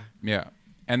judges. Yeah. Yeah.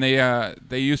 And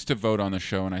they used to vote on the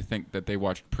show, and I think that they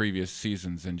watched previous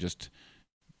seasons and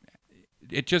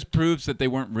it just proves that they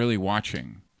weren't really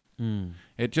watching.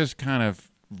 It just kind of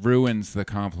ruins the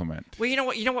compliment. Well, you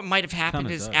know what might have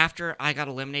happened is after I got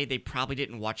eliminated, they probably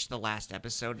didn't watch the last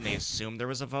episode and they assumed there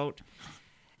was a vote.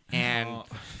 And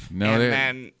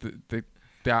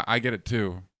I get it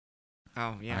too.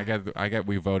 Oh yeah. I get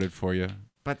we voted for you.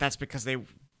 But that's because they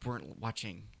weren't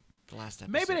watching the last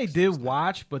episode. Maybe they did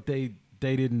watch, but they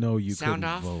didn't know you couldn't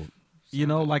off? vote.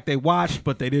 Like they watched,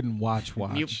 but they didn't watch.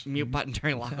 Mute button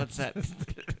during Lachlan's set.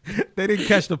 They didn't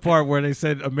catch the part where they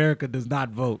said America does not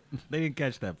vote. They didn't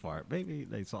catch that part. Maybe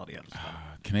they saw the other stuff.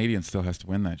 Canadian still has to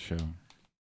win that show.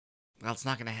 Well, it's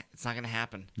not gonna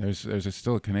happen. There's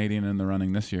still a Canadian in the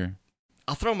running this year.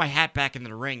 I'll throw my hat back in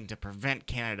the ring to prevent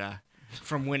Canada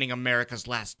from winning America's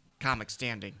Last Comic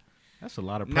Standing. That's a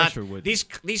lot of pressure.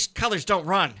 These colors don't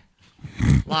run,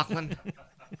 Lachlan.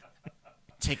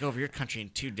 take over your country in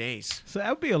 2 days. So that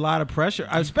would be a lot of pressure,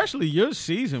 especially your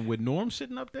season with Norm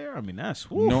sitting up there. I mean, that's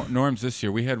Norm's this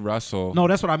year. We had Russell. No,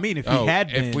 that's what I mean. If he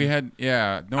had been, if we had,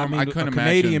 Norm, I couldn't a imagine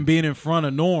Canadian being in front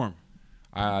of Norm.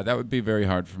 That would be very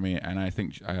hard for me, and I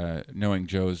think knowing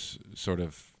Joe's sort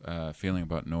of feeling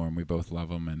about Norm, we both love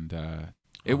him, and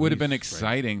it would have been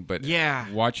exciting. But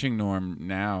watching Norm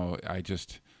now,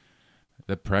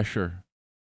 the pressure.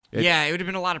 It would have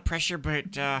been a lot of pressure,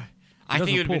 but I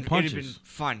think it would have been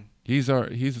fun. He's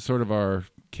sort of our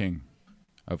king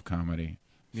of comedy.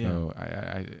 So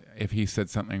I if he said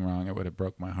something wrong, it would have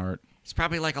broke my heart. It's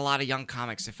probably like a lot of young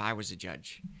comics. If I was a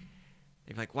judge,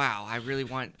 they'd be like, "Wow, I really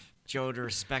want Joe to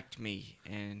respect me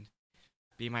and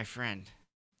be my friend."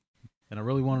 And I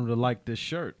really want him to like this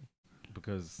shirt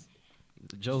because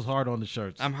Joe's hard on the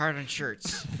shirts. I'm hard on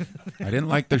shirts. I didn't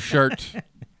like the shirt.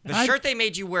 The shirt they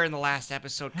made you wear in the last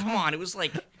episode. Come on, it was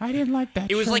like I didn't like that.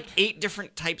 It was like 8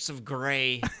 different types of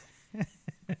gray,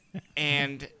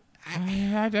 and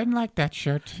I didn't like that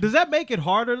shirt. Does that make it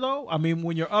harder though? I mean,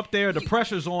 when you're up there, the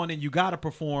pressure's on, and you got to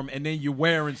perform, and then you're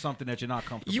wearing something that you're not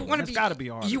comfortable. It's got to be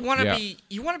hard. You want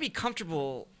to be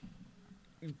comfortable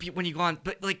when you go on,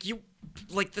 but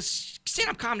the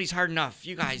stand-up comedy's hard enough.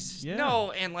 You guys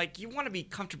know, and you want to be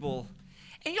comfortable,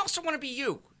 and you also want to be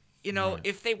you.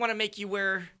 If they want to make you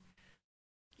wear,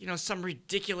 some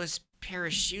ridiculous pair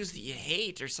of shoes that you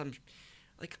hate or some,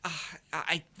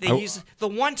 the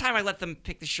one time I let them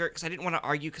pick the shirt because I didn't want to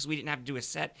argue because we didn't have to do a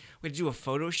set. We had to do a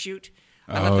photo shoot.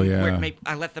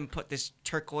 I let them put this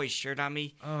turquoise shirt on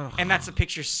me, and that's a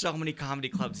picture so many comedy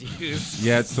clubs use.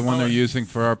 Yeah, it's the one they're using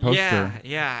for our poster.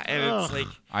 Yeah, and it's like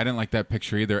I didn't like that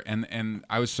picture either, and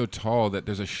I was so tall that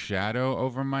there's a shadow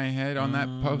over my head on that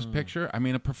post picture. I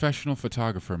mean, a professional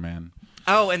photographer, man.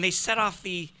 Oh, and they set off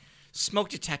the smoke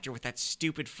detector with that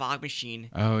stupid fog machine.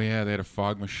 Oh yeah, they had a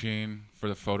fog machine for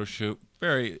the photo shoot.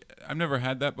 I've never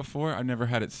had that before. I've never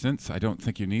had it since. I don't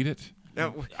think you need it.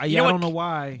 I don't know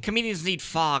why. Comedians need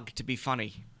fog to be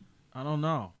funny. I don't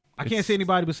know. I can't see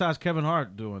anybody besides Kevin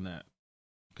Hart doing that.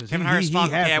 Kevin Hart's fog.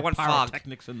 Okay, I want fog.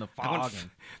 Pyrotechnics in the fog.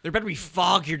 There better be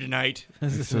fog here tonight.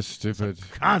 It's so stupid.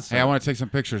 Concept. Hey, I want to take some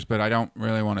pictures, but I don't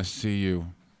really want to see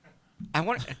you. I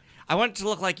want it to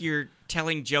look like you're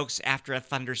telling jokes after a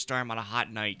thunderstorm on a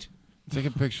hot night. Take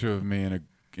a picture of me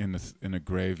in a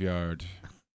graveyard.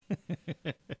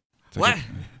 What?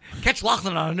 Catch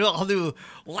Lachlan on I'll do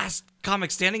Last Comic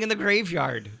Standing in the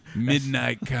Graveyard.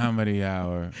 Midnight comedy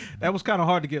hour. That was kind of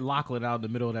hard to get Lachlan out in the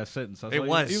middle of that sentence. It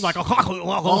was. He was like,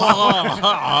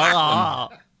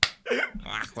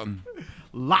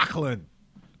 Lachlan.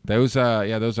 Those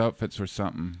outfits were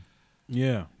something.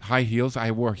 Yeah. High heels.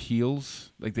 I wore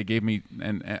heels. Like they gave me,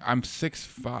 and I'm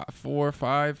 6'4",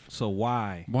 5". So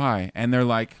why? Why? And they're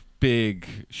like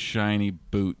big, shiny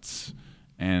boots.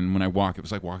 And when I walk, it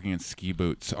was like walking in ski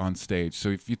boots on stage. So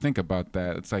if you think about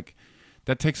that, it's like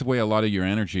that takes away a lot of your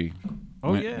energy.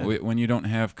 When you don't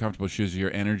have comfortable shoes,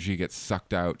 your energy gets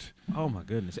sucked out. Oh, my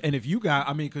goodness. And if you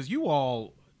because you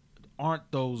all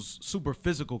aren't those super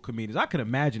physical comedians. I could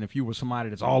imagine if you were somebody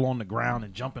that's all on the ground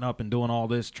and jumping up and doing all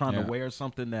this, trying to wear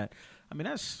something that, I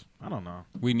don't know.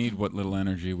 We need what little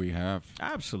energy we have.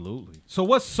 Absolutely. So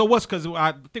what's, because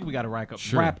I think we got to wrap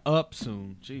up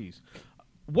soon. Jeez.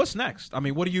 What's next?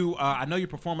 What do you? I know you're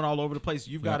performing all over the place.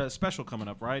 You've got a special coming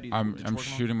up, right? I'm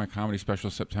shooting my comedy special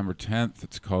September 10th.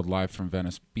 It's called Live from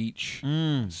Venice Beach.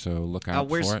 So look out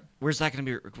for it. Where's that going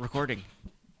to be recording?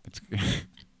 It's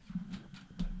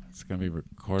going to be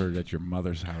recorded at your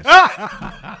mother's house.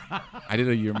 I did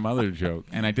a your mother joke,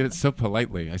 and I did it so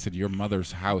politely. I said your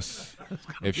mother's house,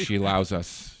 if she allows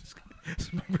us.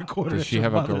 Does she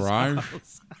have a garage?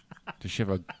 Does she have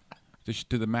a?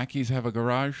 Do the Machis have a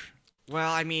garage?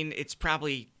 Well, it's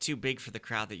probably too big for the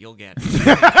crowd that you'll get.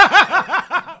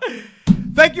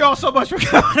 Thank you all so much for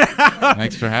coming out.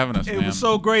 Thanks for having us, man. It was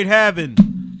so great having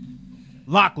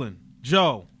Lachlan,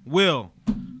 Joe, Will,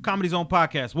 Comedy Zone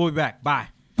Podcast. We'll be back. Bye.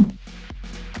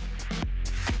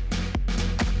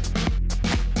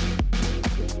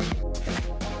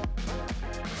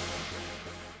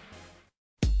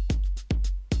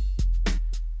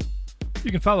 You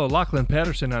can follow Lachlan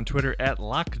Patterson on Twitter at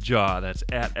Lockjaw. That's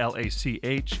at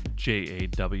LACHJAW,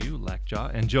 Lockjaw.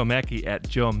 And Joe Machi at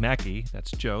Joe Machi. That's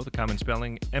Joe, the common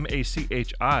spelling,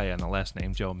 MACHI on the last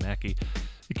name, Joe Machi.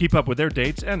 You keep up with their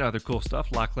dates and other cool stuff,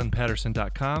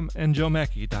 LachlanPatterson.com and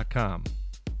JoeMachi.com.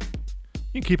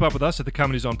 You can keep up with us at the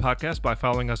Comedy Zone Podcast by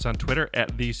following us on Twitter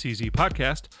at TheCZ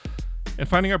Podcast and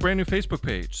finding our brand new Facebook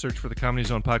page. Search for the Comedy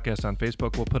Zone Podcast on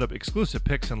Facebook. We'll put up exclusive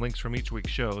pics and links from each week's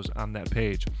shows on that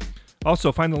page.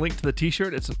 Also, find the link to the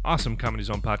t-shirt. It's an awesome Comedy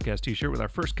Zone podcast t-shirt with our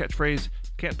first catchphrase,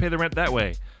 "Can't pay the rent that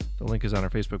way." The link is on our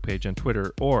Facebook page and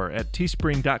Twitter or at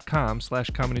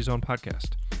teespring.com/Comedy Zone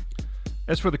podcast.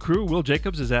 As for the crew, Will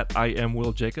Jacobs is at I am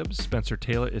Will Jacobs. Spencer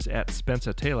Taylor is at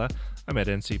Spencer Taylor. I'm at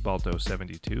NC Balto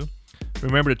 72.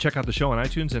 Remember to check out the show on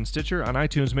iTunes and Stitcher. On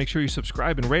iTunes, make sure you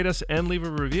subscribe and rate us and leave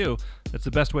a review. That's the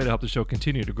best way to help the show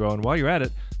continue to grow. And while you're at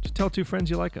it, just tell 2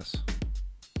 friends you like us.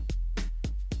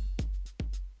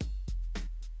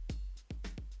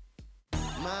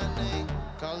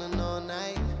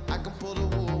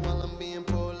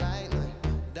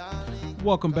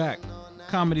 Welcome back.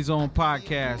 Comedy Zone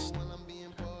podcast.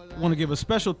 I want to give a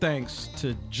special thanks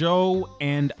to Joe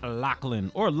and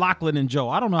Lachlan, or Lachlan and Joe.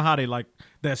 I don't know how they like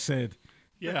that said.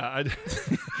 Yeah.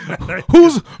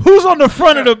 Who's on the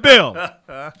front of the bill?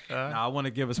 I want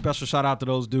to give a special shout out to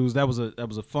those dudes. That was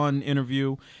a fun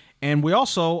interview. And we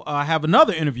also have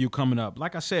another interview coming up.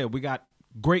 Like I said, we got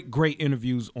great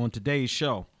interviews on today's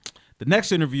show. The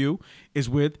next interview is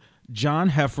with John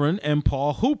Heffron and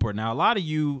Paul Hooper. Now, a lot of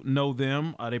you know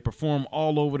them. They perform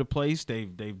all over the place.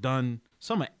 They've done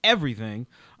some of everything.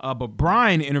 But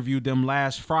Brian interviewed them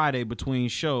last Friday between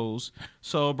shows.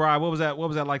 So, Brian, what was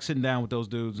that like sitting down with those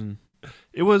dudes? And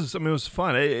it was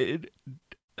fun. It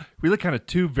really kind of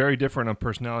 2 very different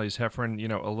personalities. Heffron,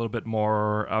 a little bit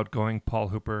more outgoing. Paul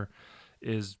Hooper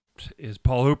is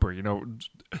Paul Hooper,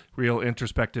 real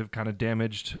introspective, kind of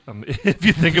damaged. If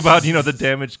you think about, the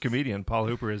damaged comedian, Paul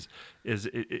Hooper is,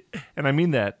 and I mean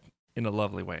that in a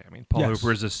lovely way. I mean, Paul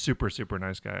Hooper is a super, super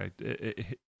nice guy.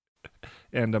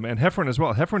 And Heffron as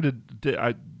well. Heffron did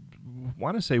I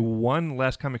want to say won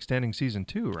Last Comic Standing season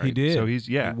 2, right? He did. So he's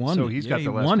he's got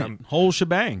the last whole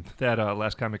shebang. That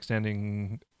Last Comic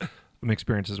Standing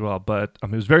experience as well. But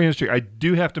it was very interesting. I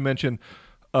do have to mention,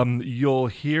 you'll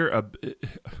hear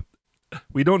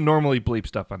we don't normally bleep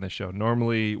stuff on this show.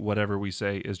 Normally, whatever we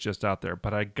say is just out there.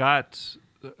 But I got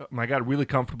really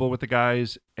comfortable with the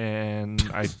guys, and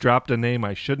I dropped a name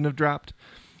I shouldn't have dropped.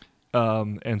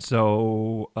 And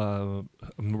so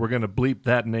we're going to bleep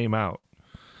that name out.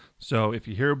 So if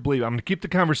you hear a bleep, I'm going to keep the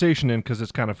conversation in because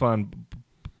it's kind of fun.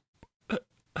 But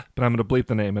I'm going to bleep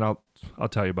the name, and I'll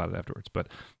tell you about it afterwards. But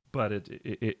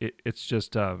it's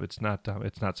just it's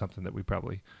not something that we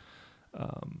probably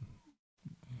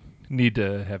need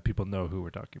to have people know who we're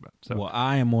talking about. So, well,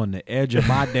 I am on the edge of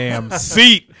my damn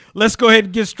seat. Let's go ahead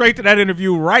and get straight to that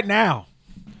interview right now.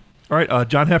 All right,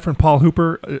 John Heffron, Paul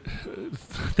Hooper,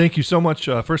 thank you so much,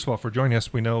 first of all, for joining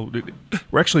us. We know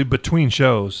we're actually between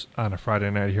shows on a Friday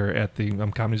night here at the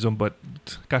Comedy Zone, but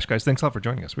gosh, guys, thanks a lot for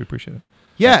joining us. We appreciate it.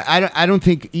 Yeah, I don't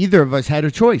think either of us had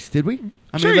a choice, did we?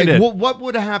 Sure you did. What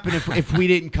would have happened if we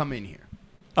didn't come in here?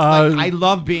 I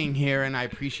love being here, and I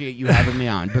appreciate you having me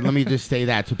on. But let me just say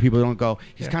that so people don't go,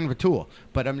 he's kind of a tool.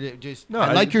 But I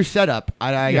like your setup.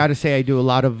 I got to say, I do a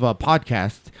lot of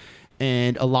podcasts,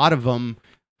 and a lot of them,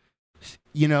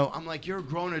 I'm like, you're a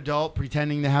grown adult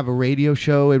pretending to have a radio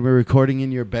show, and we're recording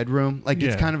in your bedroom. Like,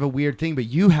 it's kind of a weird thing. But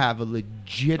you have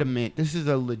this is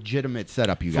a legitimate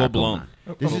setup you got going on.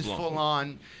 This is full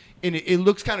on. And it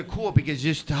looks kind of cool because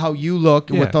just how you look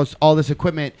and with all this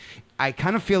equipment, I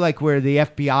kind of feel like we're the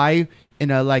FBI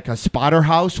in a spotter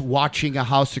house watching a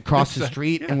house across the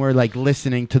street, and we're like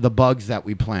listening to the bugs that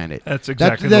we planted. That's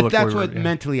exactly the look that's what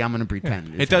mentally I'm going to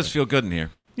pretend. It does feel good in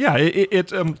here. Yeah,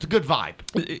 it's a good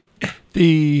vibe.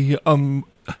 The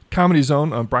Comedy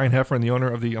Zone, Brian Heffron, the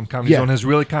owner of the Comedy Zone, has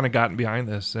really kind of gotten behind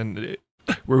this, and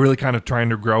we're really kind of trying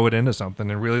to grow it into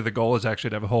something. And really, the goal is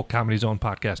actually to have a whole Comedy Zone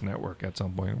podcast network at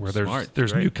some point, where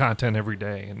there's new content every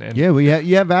day. And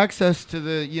you have access to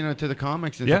the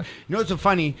comics. And stuff. What's so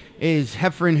funny is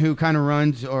Heffron, who kind of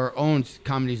runs or owns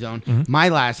Comedy Zone. Mm-hmm. My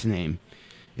last name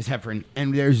is Heffron,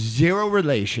 and there's zero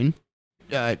relation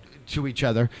to each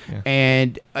other,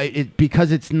 and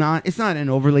because it's not an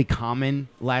overly common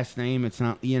last name. It's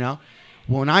not,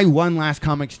 when I won Last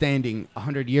Comic Standing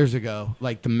 100 years ago,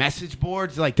 like the message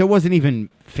boards, like there wasn't even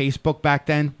Facebook back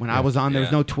then. When I was on, there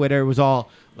was no Twitter. It was all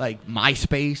like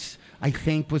MySpace, I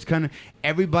think, was kind of,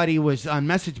 everybody was on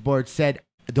message boards said,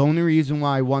 the only reason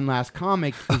why I won Last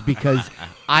Comic is because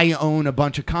I own a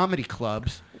bunch of comedy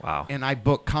clubs. Wow. And I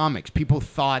book comics. People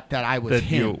thought that I was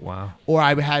him. Wow. Or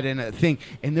I had a thing.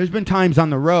 And there's been times on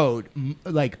the road,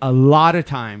 like a lot of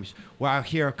times, where I'll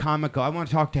hear a comic go, I want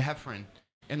to talk to Heffron.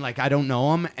 And like, I don't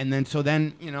know him. And then,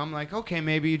 I'm like, okay,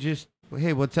 maybe you just,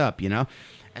 hey, what's up, And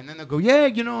then they'll go, yeah,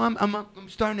 I'm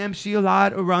starting to MC a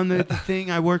lot around the thing.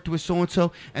 I worked with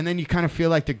so-and-so. And then you kind of feel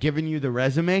like they're giving you the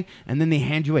resume. And then they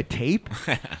hand you a tape.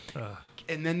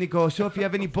 And then they go, so if you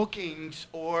have any bookings,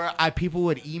 or people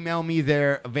would email me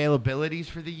their availabilities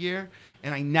for the year,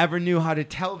 and I never knew how to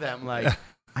tell them, like,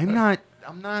 I'm not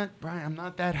Brian, I'm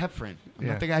not that Heffron. I'm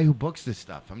not the guy who books this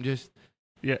stuff. I'm just...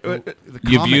 Yeah.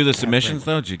 You view the submissions,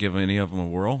 though? Did you give any of them a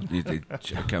whirl? Did they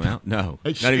come out? No.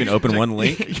 Not even open one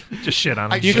link? Just shit on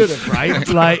them. I should have, right?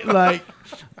 like,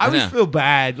 I always feel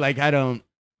bad. Like, I don't...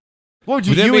 What would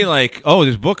you do? Be like, oh,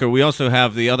 this Booker, we also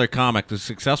have the other comic, the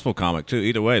successful comic, too.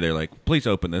 Either way, they're like, please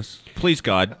open this. Please,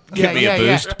 God, give me a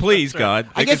boost. Yeah. Please, God.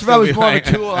 I guess if I was more of a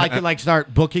tool, I could, like,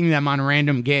 start booking them on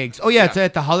random gigs. Oh, yeah, it's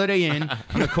at the Holiday Inn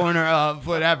on the corner of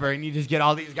whatever, and you just get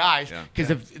all these guys.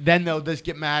 Because then they'll just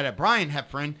get mad at Brian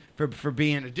Heffron for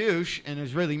being a douche, and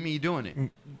it's really me doing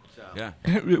it. Yeah.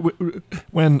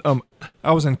 When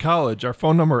I was in college, our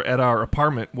phone number at our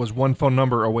apartment was one phone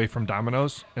number away from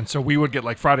Domino's, and so we would get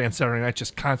like Friday and Saturday night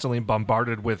just constantly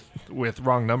bombarded with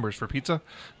wrong numbers for pizza.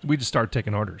 We just started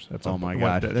taking orders. That's my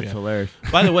God, that's hilarious.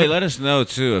 By the way, let us know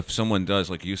too if someone does,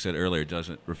 like you said earlier,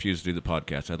 doesn't refuse to do the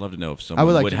podcast. I'd love to know if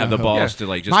someone would have the balls to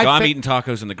like just go, I'm eating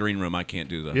tacos in the green room. I can't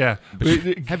do that. Yeah.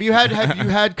 Have you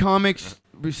had comics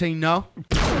say no?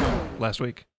 Last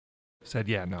week. Said,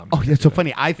 yeah, no. Oh, that's so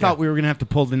funny. I thought we were going to have to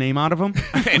pull the name out of him.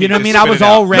 You know what I mean? I was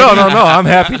all ready. No, I'm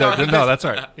happy to. No, that's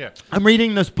all right. Yeah. I'm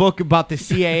reading this book about the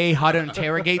CIA, how to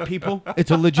interrogate people.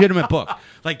 It's a legitimate book.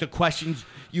 Like the questions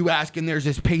you ask, and there's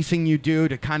this pacing you do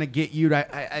to kind of get you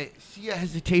to... I see a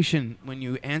hesitation when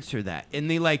you answer that. And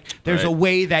there's a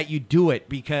way that you do it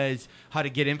because how to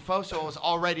get info. So I was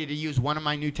all ready to use one of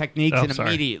my new techniques, and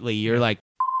immediately you're like...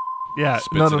 Yeah,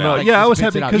 no. Yeah, I was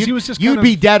happy because he was just. You'd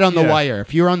be dead on the wire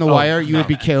if you were on the wire. You would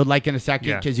be killed like in a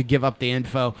second because you give up the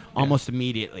info almost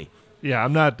immediately. Yeah,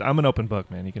 I'm not. I'm an open book,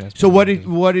 man. You can ask. So what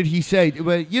did he say?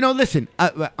 But listen.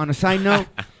 On a side note,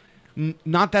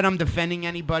 not that I'm defending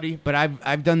anybody, but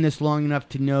I've done this long enough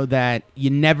to know that you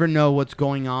never know what's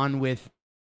going on with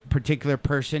a particular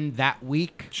person that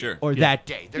week or that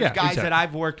day. There's guys that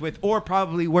I've worked with or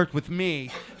probably worked with me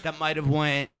that might have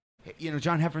went.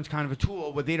 John Heffron's kind of a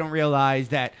tool, but they don't realize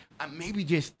that maybe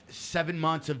just 7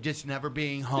 months of just never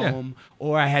being home,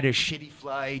 or I had a shitty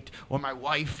flight, or my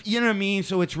wife. You know what I mean?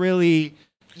 So it's really,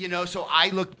 So I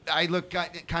look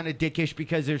kind of dickish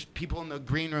because there's people in the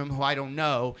green room who I don't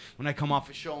know when I come off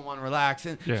a show and want to relax,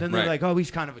 and so they're like, oh, he's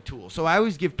kind of a tool. So I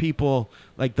always give people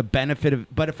like the benefit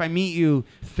of. But if I meet you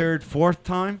third, fourth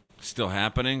time, still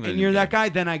happening, and you're that guy,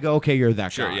 then I go, okay, you're that guy.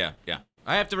 Sure, yeah.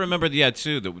 I have to remember,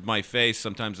 too, that with my face,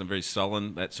 sometimes I'm very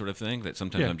sullen, that sort of thing, that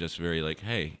sometimes I'm just very like,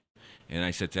 hey. And I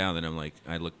sit down, and I'm like,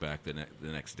 I look back the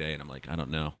next day, and I'm like, I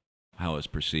don't know how I was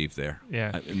perceived there.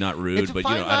 Yeah. I'm not rude, it's a but,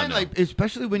 fine I don't line, know. like,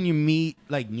 especially when you meet,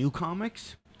 like, new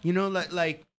comics,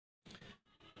 like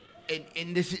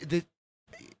and this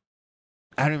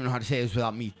I don't even know how to say this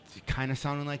without me kind of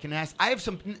sounding like an ass. I have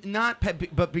some,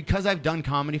 but because I've done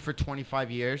comedy for 25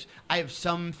 years, I have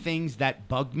some things that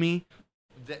bug me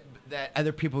that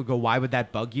other people go, why would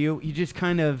that bug you? You just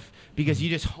kind of, because you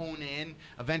just hone in.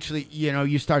 Eventually,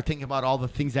 you start thinking about all the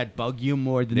things that bug you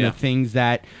more than the things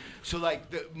that. So,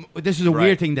 like, this is a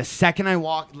weird thing. The second I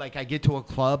walk, like, I get to a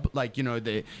club, like, you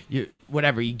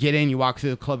get in, you walk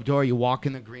through the club door, you walk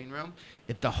in the green room.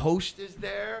 If the host is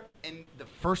there, and the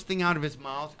first thing out of his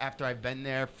mouth after I've been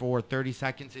there for 30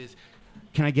 seconds is,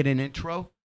 can I get an intro?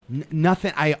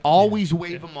 Nothing. I always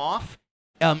wave him off.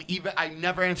 Even I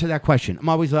never answer that question. I'm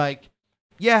always like,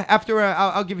 yeah, after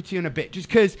I'll give it to you in a bit. Just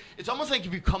because it's almost like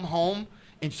if you come home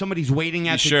and somebody's waiting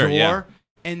at the door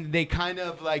and they kind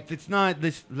of like, it's not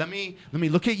this. Let me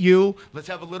look at you. Let's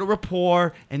have a little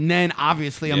rapport, and then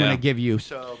obviously I'm gonna give you.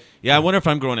 So I wonder if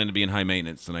I'm growing into being high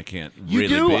maintenance and I can't really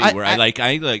be. Where I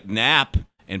like nap.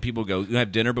 And people go, you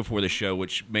have dinner before the show,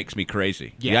 which makes me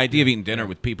crazy. Yeah. The idea of eating dinner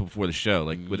with people before the show,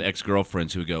 like with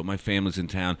ex-girlfriends who go, my family's in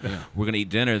town, we're going to eat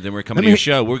dinner, then we're coming to your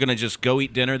show. We're going to just go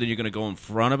eat dinner, then you're going to go in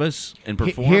front of us and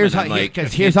perform. Here's how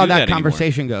that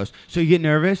conversation goes. So you get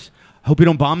nervous. Hope you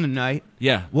don't bomb tonight.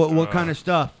 Yeah. What kind of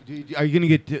stuff? Are you going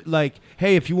to get, like,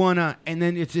 hey, if you want to, and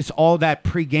then it's just all that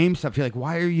pre-game stuff. You're like,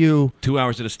 why are you? 2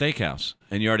 hours at a steakhouse,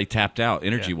 and you're already tapped out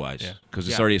energy-wise because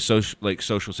it's already a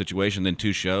social situation, then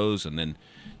 2 shows, and then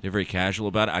they're very casual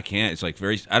about it. I can't. It's like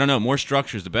I don't know, more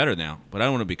structure's the better now, but I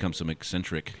don't want to become some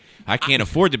eccentric. I can't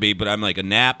afford to be, but I'm like a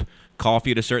nap, coffee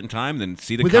at a certain time, then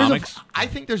see the comics. I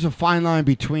think there's a fine line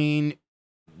between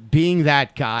being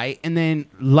that guy and then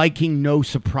liking no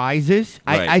surprises.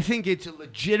 Right. I think it's a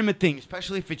legitimate thing,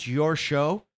 especially if it's your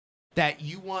show, that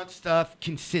you want stuff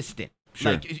consistent.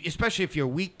 Sure. Like, especially if you're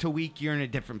week to week, you're in a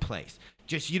different place.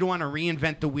 Just you don't want to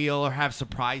reinvent the wheel or have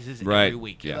surprises every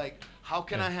week. You're like, How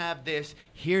can I have this?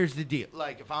 Here's the deal.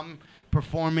 Like, if I'm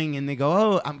performing and they go,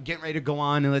 oh, I'm getting ready to go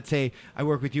on, and let's say I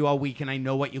work with you all week and I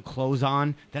know what you close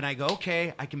on, then I go,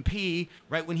 okay, I can pee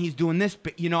right when he's doing this,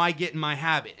 but, I get in my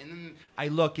habit. And then I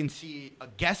look and see a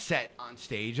guest set on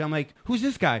stage. I'm like, who's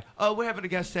this guy? Oh, we're having a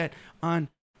guest set on...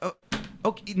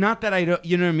 okay, not that I don't,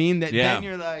 you know what I mean? Then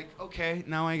you're like, okay,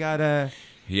 now I gotta.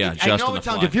 Yeah, I know it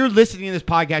sounds. If you're listening to this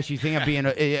podcast, you think I'm being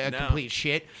a complete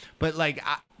shit. But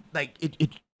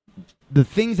the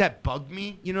things that bug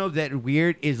me, that are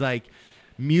weird is like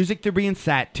music they're being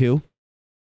sat to.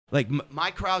 Like my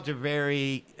crowds are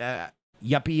very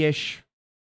yuppie-ish,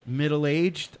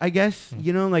 middle-aged, I guess.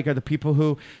 Like are the people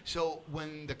who. So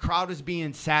when the crowd is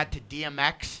being sat to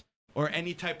DMX or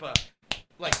any type of.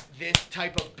 Like this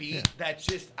type of beat that's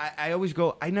just I always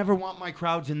go, I never want my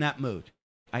crowds in that mood.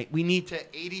 We need to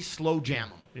 80s slow jam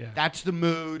them. Yeah. That's the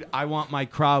mood I want my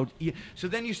crowd. So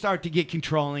then you start to get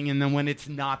controlling, and then when it's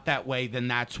not that way, then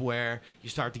that's where you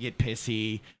start to get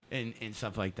pissy and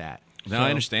stuff like that. No, I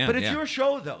understand. But it's your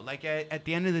show, though. Like at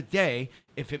the end of the day,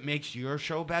 if it makes your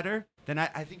show better, then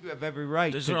I think you have every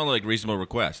right. Those are all like reasonable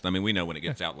requests. I mean, we know when it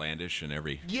gets outlandish in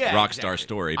every rock star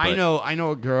story. But I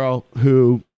know a girl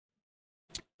who...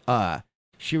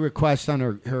 she requests on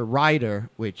her rider,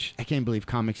 which I can't believe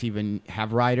comics even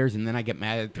have riders, and then I get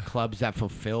mad at the clubs that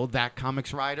fulfilled that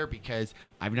comics rider because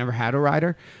I've never had a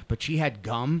rider, but she had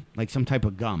gum, like some type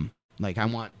of gum. Like, I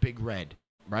want Big Red,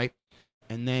 right?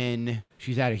 And then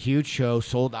she's at a huge show,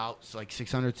 sold out, it's like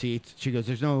 600 seats. She goes,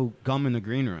 there's no gum in the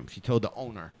green room. She told the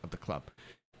owner of the club.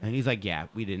 And he's like, yeah,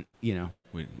 we didn't,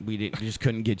 we just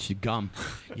couldn't get you gum,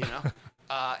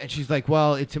 and she's like,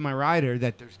 well, it's in my rider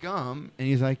that there's gum. And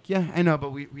he's like, yeah, I know, but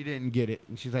we didn't get it.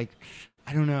 And she's like,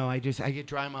 I don't know. I get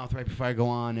dry mouth right before I go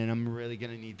on, and I'm really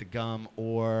going to need the gum.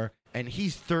 And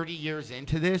he's 30 years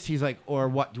into this. He's like, or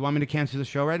what? Do you want me to cancel the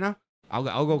show right now?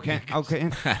 I'll go. He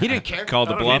didn't care. Called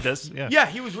the bluff. Yeah,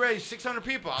 he was ready. 600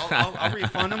 people. I'll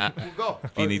refund him. We'll go.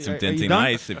 If you need some denting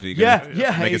ice, if you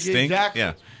make it stink. Exactly.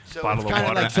 Yeah. So bottle it's kind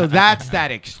of like, so that's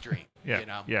that extreme.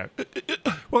 Yeah.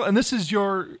 Well, and this is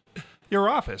your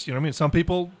office. You know what I mean? Some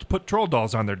people put troll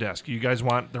dolls on their desk. You guys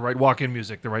want the right walk-in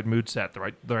music, the right mood set, the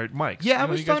right mics. Yeah, I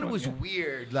always thought it was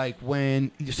weird. Like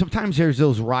when sometimes there's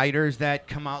those writers that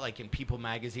come out, like in People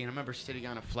magazine. I remember sitting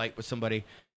on a flight with somebody,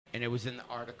 and it was in the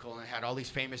article, and it had all these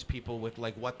famous people with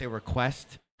like what they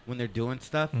request when they're doing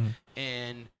stuff. Mm-hmm.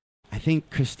 And I think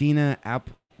Christina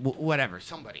whatever,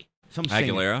 somebody, some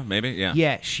Aguilera, singer. maybe, yeah.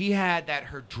 Yeah, she had that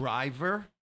her driver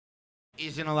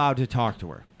isn't allowed to talk to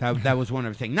her. That was one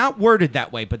of the things. Not worded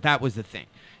that way, but that was the thing.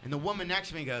 And the woman next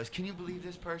to me goes, can you believe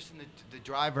this person, the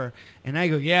driver? And I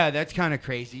go, yeah, that's kind of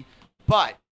crazy.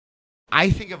 But I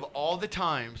think of all the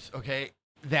times, okay,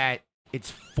 that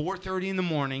it's 4:30 in the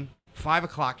morning, 5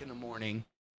 o'clock in the morning,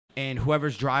 and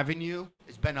whoever's driving you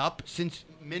has been up since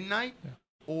midnight,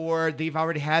 or they've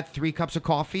already had 3 cups of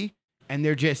coffee, and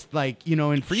they're just like,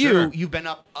 and for you, you've been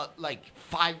up like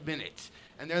 5 minutes.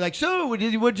 And they're like, so what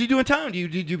did you do in town? Do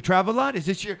you travel a lot? Is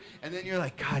this your... And then you're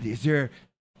like, God, is there...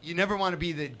 You never want to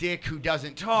be the dick who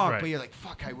doesn't talk, but you're like,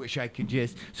 fuck, I wish I could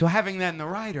just... So having that in the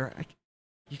rider,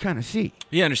 you kind of see.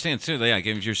 Yeah, I understand, too. Yeah,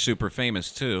 if you're super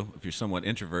famous, too, if you're somewhat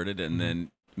introverted, and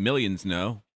then millions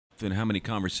know, then how many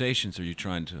conversations are you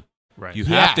trying to... Right. You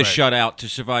have to shut out to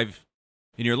survive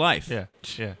in your life.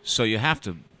 Yeah. So you have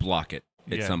to block it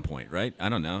at some point, right? I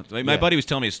don't know. My buddy was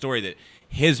telling me a story that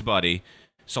his buddy...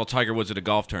 saw Tiger Woods at a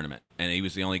golf tournament, and he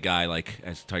was the only guy, like,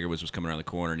 as Tiger Woods was coming around the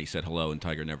corner, and he said hello, and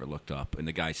Tiger never looked up. And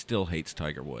the guy still hates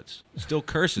Tiger Woods. Still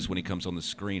curses when he comes on the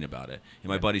screen about it. And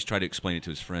my buddy's tried to explain it to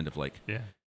his friend of, like,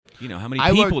 how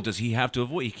many people does he have to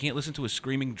avoid? He can't listen to a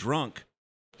screaming drunk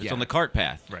that's on the cart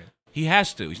path. Right. He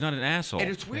has to. He's not an asshole. And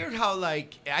it's weird how,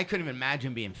 like, I couldn't even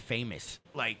imagine being famous.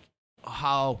 Like,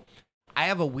 how I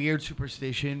have a weird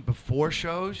superstition before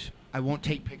shows, I won't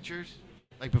take pictures,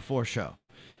 like, before show.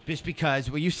 Just because,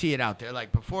 you see it out there.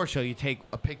 Like, before show, you take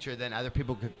a picture, then other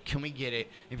people can we get it?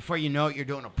 And before you know it, you're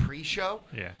doing a pre-show.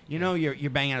 Yeah. You're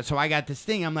banging it. So I got this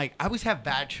thing. I'm like, I always have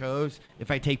bad shows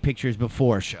if I take pictures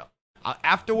before a show.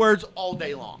 Afterwards, all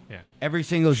day long. Yeah. Every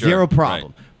single, zero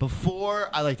problem. Right. Before,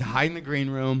 I like to hide in the green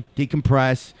room,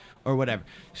 decompress, or whatever.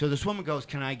 So this woman goes,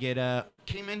 came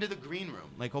into the green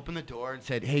room, like opened the door and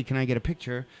said, hey, can I get a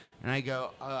picture? And I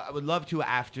go, I would love to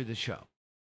after the show.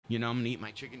 I'm going to eat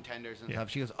my chicken tenders and stuff.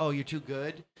 She goes, oh, you're too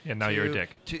good? Yeah, now you're a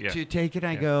dick. To take it?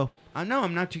 I go, no,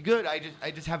 I'm not too good.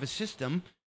 I just have a system.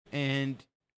 And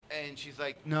she's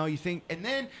like, no, you think? And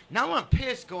then now I'm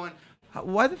pissed going,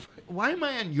 why am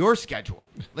I on your schedule?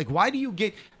 Like, why do you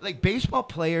get, like, baseball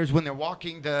players, when they're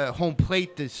walking the home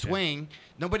plate to swing,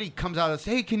 nobody comes out and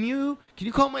says, hey, can you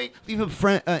leave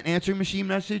an answering machine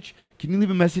message? can you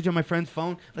leave a message on my friend's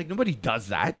phone? Like, nobody does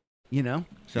that, you know?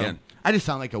 So I just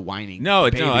sound like a whining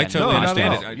baby. I totally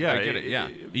understand it. I get it. Yeah.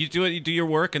 You do it, you do your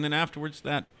work, and then afterwards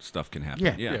that stuff can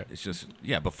happen. Yeah. It's just,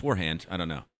 beforehand, I don't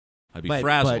know. I'd be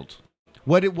frazzled.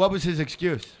 But what was his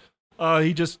excuse?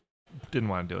 He just didn't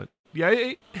want to do it.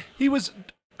 Yeah, he was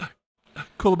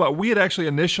cool about it. We had actually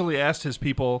initially asked his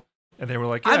people, and they were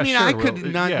like, yeah, I mean, sure, I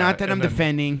could, not that I'm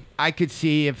defending. I could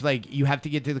see if, like, you have to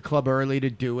get to the club early to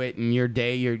do it, and your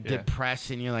day, you're depressed,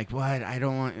 and you're like, what? I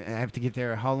have to get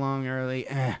there how long early?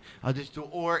 I'll just do,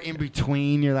 or in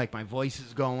between, you're like, my voice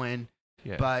is going.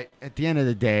 Yeah. But at the end of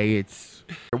the day, it's...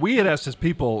 We had asked his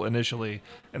people initially,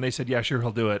 and they said, yeah, sure,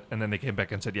 he'll do it. And then they came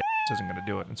back and said, yeah, he isn't going to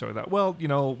do it. And so we thought, well, you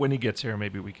know, when he gets here,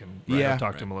 maybe we can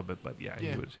talk to him a little bit. But he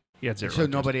had zero. So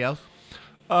nobody else?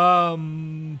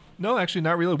 No, actually,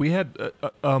 not really. We had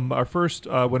our first,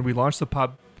 when we launched the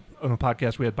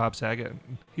podcast, we had Bob Saget.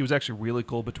 He was actually really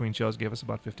cool between shows, gave us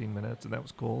about 15 minutes, and that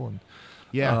was cool. And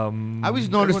I always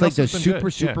noticed, like, the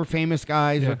super famous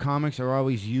guys or comics are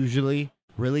always usually...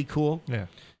 really cool. Yeah.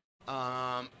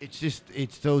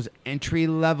 It's those entry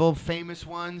level famous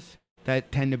ones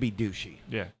that tend to be douchey.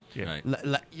 Yeah. Yeah.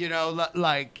 Right.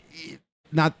 Like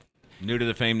not new to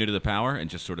the fame, new to the power, and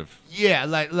just sort of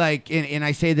and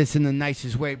I say this in the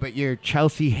nicest way, but your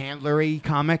Chelsea Handlery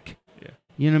comic. Yeah.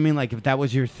 You know what I mean? Like if that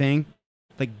was your thing,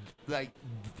 like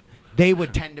they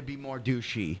would tend to be more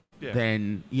douchey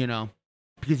than,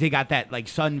 because they got that like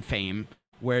Sun fame.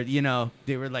 Where,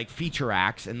 they were like feature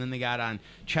acts, and then they got on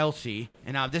Chelsea.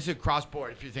 And now this is cross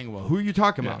board. If you're thinking, well, who are you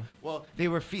talking about? Well, they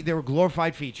were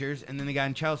glorified features, and then they got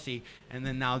in Chelsea, and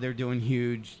then now they're doing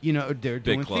huge, they're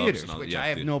doing theaters, which I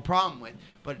have no problem with.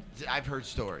 But I've heard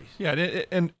stories. Yeah,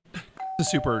 and it's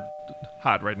super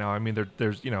hot right now. I mean,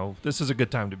 there's this is a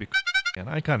good time to be, and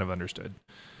I kind of understood.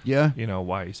 Yeah.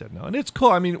 Why he said no. And it's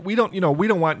cool. I mean, we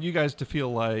don't want you guys to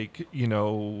feel like,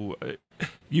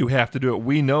 you have to do it.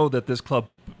 We know that this club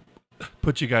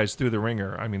put you guys through the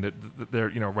ringer. I mean, they're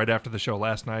right after the show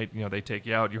last night, they take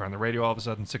you out. You're on the radio all of a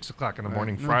sudden, 6:00 in the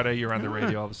morning. Friday, you're on the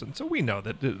radio all of a sudden. So we know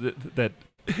that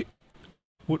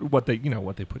what they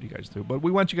put you guys through. But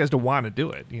we want you guys to want to do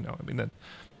it. I mean,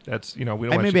 that's we don't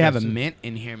want maybe you have guys a mint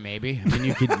in here. Maybe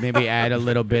you could maybe add a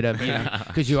little bit of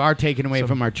because you are taking away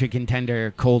from our chicken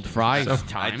tender cold fries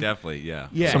time. I definitely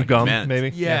some gum mint. maybe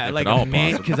like a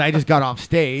mint because I just got off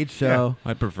stage, so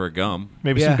I prefer gum.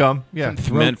 Maybe some gum.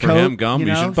 Some mint for him, gum.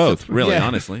 You should both. Really,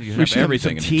 honestly, you have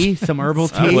everything. Some tea, some herbal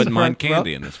tea. I wouldn't mind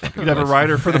candy in this fucking. You'd have a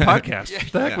writer for the podcast.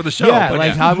 The heck with the show. Yeah,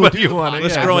 like how would you want it?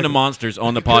 Let's grow into monsters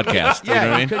on the podcast. You know what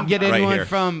I mean? Couldn't get anyone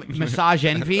from Massage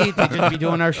Envy to just be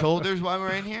doing our shoulders while we're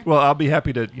in here. Well, I'll be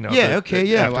happy to,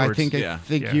 Well, I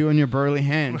think you and your burly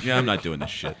hands. Yeah, I'm not doing this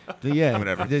shit.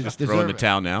 Whatever. Just throw in the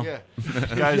towel now. Yeah.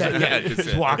 Guys,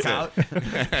 just walk out.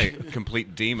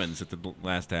 Complete demons at the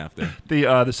last half there.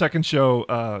 The second show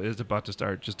is about to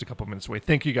start, just a couple minutes away.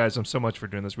 Thank you guys so much for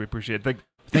doing this. We appreciate it.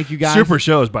 Thank you guys. Super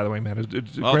shows, by the way, man.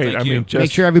 It's great. I mean,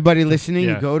 make sure everybody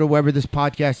listening go to wherever this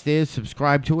podcast is,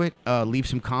 subscribe to it, leave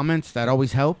some comments. That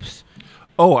always helps.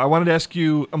 Oh, I wanted to ask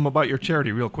you about your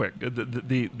charity real quick.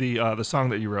 The song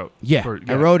that you wrote. Yeah,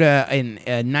 I wrote a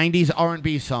 90s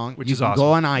R&B song. Which is awesome.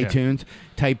 Go on iTunes,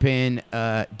 type in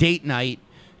Date Night,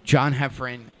 John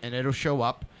Heffron, and it'll show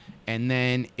up. And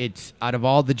then it's, out of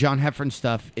all the John Heffron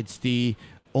stuff, it's the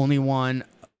only one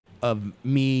of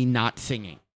me not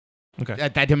singing. Okay.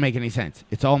 That didn't make any sense.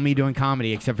 It's all me doing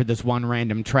comedy except for this one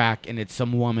random track, and it's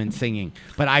some woman singing.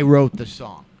 But I wrote the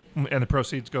song. And the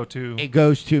proceeds go to? It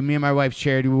goes to me and my wife's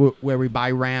charity where we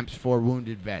buy ramps for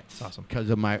wounded vets. Awesome. Because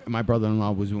of my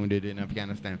brother-in-law was wounded in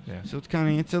Afghanistan. Yeah. So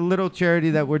it's a little charity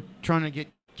that we're trying to get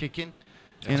kicking.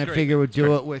 And I figure we'd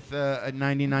do it with a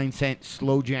 99-cent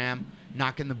slow jam,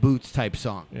 knocking the boots type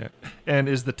song. Yeah. And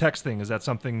is the text thing, is that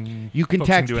something you can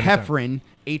text Heffron,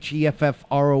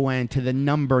 Heffron, to the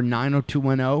number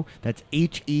 90210. That's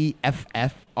Heffron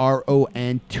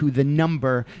to the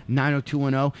number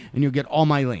 90210, and you'll get all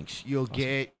my links. You'll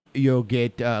get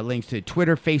links to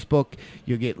Twitter, Facebook.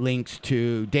 You'll get links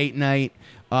to Date Night.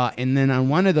 And then on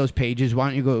one of those pages, why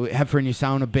don't you go, Heffron, you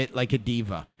sound a bit like a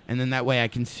diva. And then that way I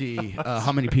can see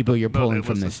how many people you're pulling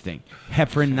from this thing.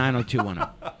 Heffron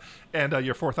 90210. And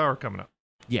your fourth hour coming up.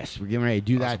 Yes, we're getting ready to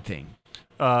do that thing.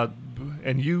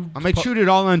 And you... I might shoot it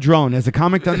all on drone. Has a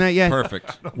comic done that yet? Perfect.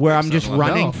 Where I'm just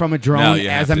running from a drone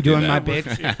as I'm doing my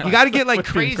bits. You got to get like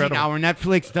crazy now where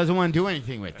Netflix doesn't want to do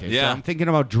anything with it. Yeah. So I'm thinking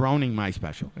about droning my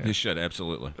special. You should,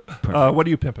 absolutely. What are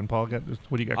you pimping, Paul?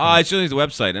 What do you got? It's just the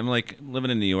website. I'm like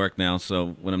living in New York now,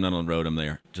 so when I'm not on the road, I'm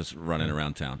there just running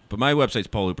around town. But my website's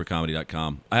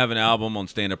paulhoopercomedy.com. I have an album on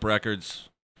Stand Up Records.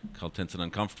 called Tense and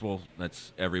Uncomfortable.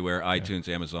 That's everywhere, iTunes,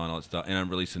 Amazon, all that stuff. And I'm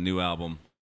releasing a new album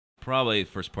probably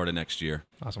first part of next year.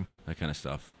 Awesome. That kind of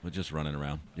stuff. We're just running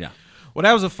around. Yeah. Well,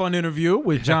 that was a fun interview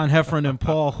with John Heffron and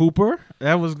Paul Hooper.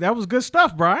 That was good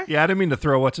stuff, Brian. Yeah, I didn't mean to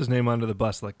throw what's-his-name under the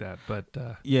bus like that, but...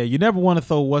 Yeah, you never want to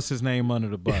throw what's-his-name under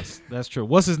the bus. That's true.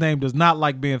 What's-his-name does not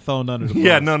like being thrown under the bus.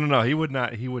 Yeah, no. He would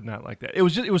not like that. It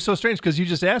was so strange because you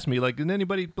just asked me, like, did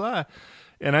anybody blah?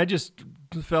 And I just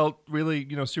felt really,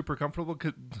 super comfortable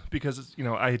because,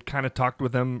 I had kind of talked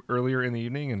with them earlier in the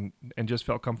evening and just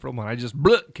felt comfortable. And I just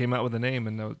came out with a name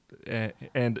and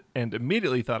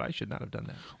immediately thought I should not have done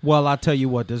that. Well, I'll tell you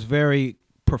what, that's very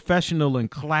professional and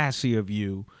classy of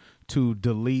you to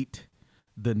delete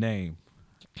the name.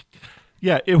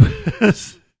 Yeah, it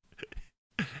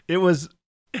was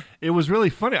really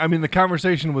funny. I mean, the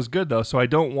conversation was good though, so I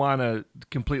don't want to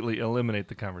completely eliminate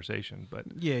the conversation. But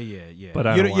yeah.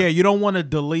 But you don't want to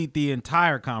delete the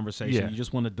entire conversation. Yeah. You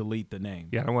just want to delete the name.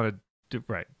 Yeah, I don't want to do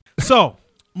right. So,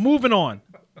 moving on.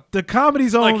 The Comedy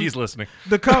Zone. Like he's listening.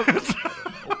 The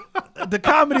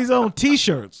Comedy Zone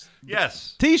T-shirts.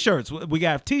 Yes. T-shirts. We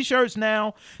got T-shirts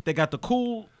now. They got the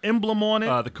cool emblem on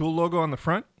it. The cool logo on the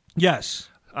front. Yes.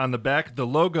 On the back, the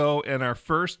logo and our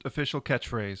first official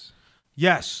catchphrase.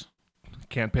 Yes.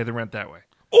 Can't pay the rent that way.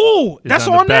 Oh, that's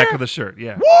on the back there? of the shirt.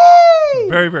 Yeah. Woo!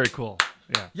 Very, very cool.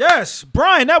 Yeah. Yes,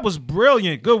 Brian, that was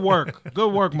brilliant. Good work.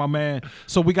 Good work, my man.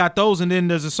 So we got those, and then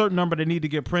there's a certain number that need to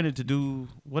get printed to do,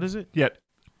 what is it? Yeah.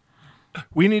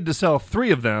 We need to sell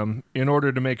 3 of them in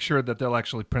order to make sure that they'll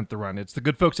actually print the run. It's the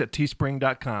good folks at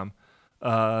teespring.com.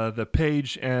 The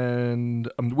page,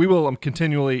 and we will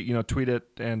continually, tweet it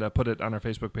and put it on our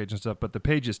Facebook page and stuff, but the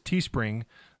page is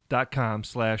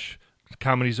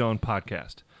teespring.com/Comedy Zone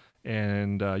Podcast.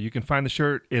 And you can find the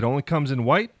shirt. It only comes in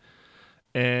white,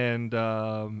 and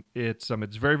it's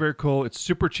very, very cool. It's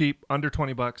super cheap, under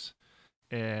 $20.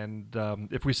 And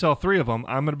if we sell 3 of them,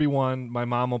 I'm going to be one. My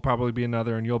mom will probably be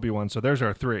another, and you'll be one. So there's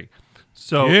our 3.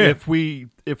 So if we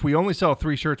only sell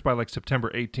 3 shirts by like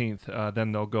September 18th,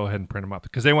 then they'll go ahead and print them up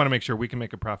because they want to make sure we can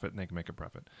make a profit and they can make a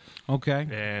profit. Okay.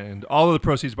 And all of the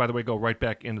proceeds, by the way, go right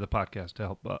back into the podcast to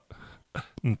help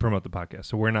promote the podcast.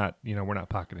 So we're not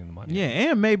pocketing the money. Yeah,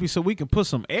 and maybe so we can put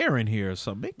some air in here or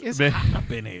something. It's hot up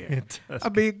in here.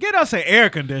 Get us an air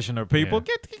conditioner, people.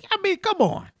 Yeah. Come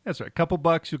on. That's right.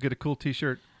 $2 you'll get a cool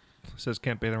T-shirt. It says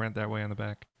 "Can't pay the rent that way" on the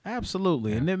back.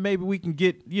 Absolutely. Yeah. And then maybe we can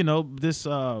get, this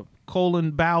colon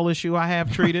bowel issue I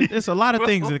have treated. There's a lot of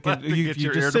things that can you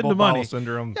just send the money. Bowel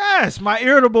syndrome. Yes, my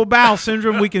irritable bowel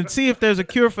syndrome. We can see if there's a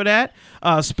cure for that.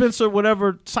 Spencer,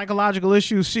 whatever psychological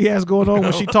issues she has going on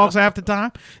when she talks half the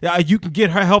time, you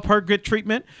can help her get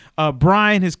treatment.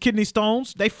 Brian, his kidney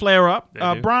stones, they flare up.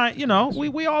 Brian, we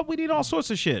need all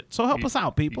sorts of shit. So help us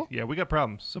out, people. Yeah, we got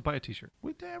problems. So buy a T-shirt.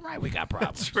 We damn right we got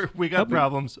problems. That's right. We got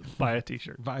problems. Buy a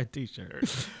T-shirt. Buy a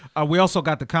T-shirt. We also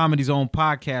got the Comedy Zone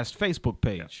Podcast Facebook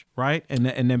page, right? And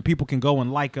then people can go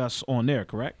and like us on there,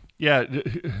 correct? Yeah,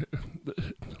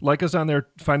 like us on there.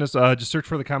 Find us. Just search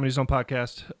for the Comedy Zone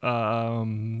Podcast.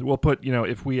 We'll put,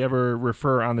 if we ever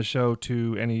refer on the show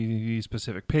to any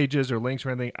specific pages or links or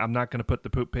anything, I'm not going to put the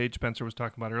poop page Spencer was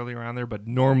talking about earlier on there. But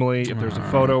normally, if there's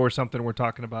a photo or something we're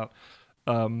talking about,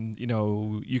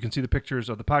 you can see the pictures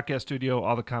of the podcast studio,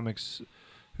 all the comics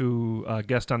who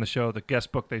guest on the show, the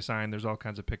guest book they signed. There's all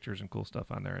kinds of pictures and cool stuff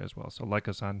on there as well. So like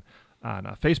us on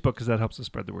Facebook because that helps us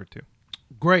spread the word too.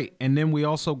 Great. And then we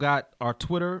also got our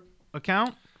Twitter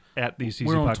account. At the CZ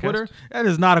We're on Podcast. Twitter. That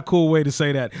is not a cool way to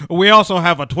say that. We also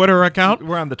have a Twitter account.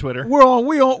 We're on the Twitter. We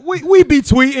be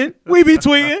tweeting. We be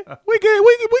tweeting. We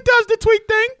does the tweet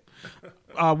thing.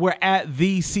 We're at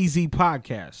the CZ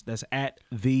Podcast. That's at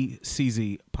the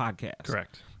CZ Podcast.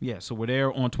 Correct. Yeah, so we're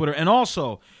there on Twitter. And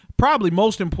also, probably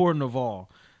most important of all,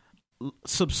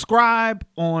 subscribe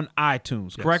on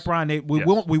iTunes. Yes. Correct, Brian? We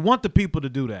want the people to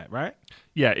do that, right?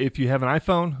 Yeah, if you have an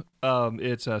iPhone,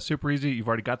 it's super easy. You've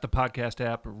already got the podcast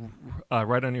app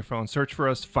right on your phone. Search for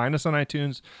us. Find us on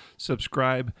iTunes.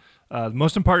 Subscribe. The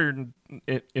most important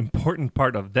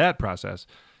part of that process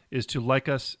is to like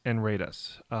us and rate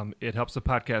us. It helps the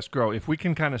podcast grow. If we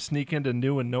can kind of sneak into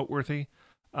new and noteworthy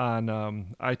on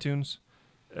iTunes,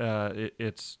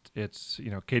 it's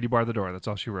Katie barred the door. That's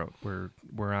all she wrote.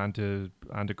 We're on to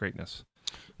greatness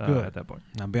at that point.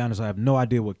 Now, to be honest, I have no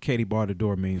idea what Katie barred the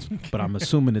door means, but I'm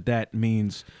assuming that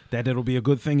means that it'll be a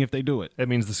good thing if they do it. It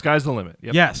means the sky's the limit.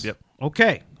 Yep. Yes. Yep.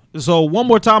 Okay. So one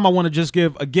more time, I want to just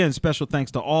give, again, special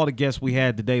thanks to all the guests we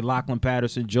had today. Lachlan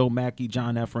Patterson, Joe Machi,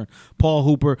 John Heffron, Paul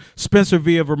Hooper, Spencer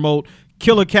via remote,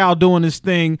 Killer Cal doing his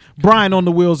thing, Brian on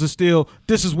the wheels of steel.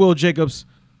 This is Will Jacobs.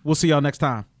 We'll see y'all next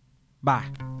time. Bye.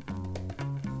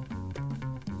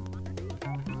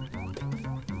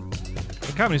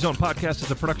 The Comedy Zone podcast is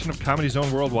a production of Comedy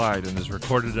Zone Worldwide and is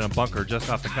recorded in a bunker just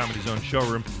off the Comedy Zone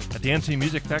showroom at the NC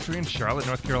Music Factory in Charlotte,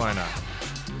 North Carolina.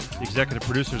 The executive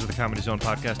producers of the Comedy Zone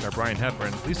podcast are Brian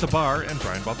Heffron, Lisa Barr, and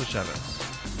Brian Baltashevitz.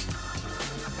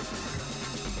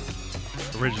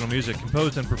 Original music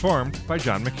composed and performed by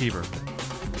John McKeever.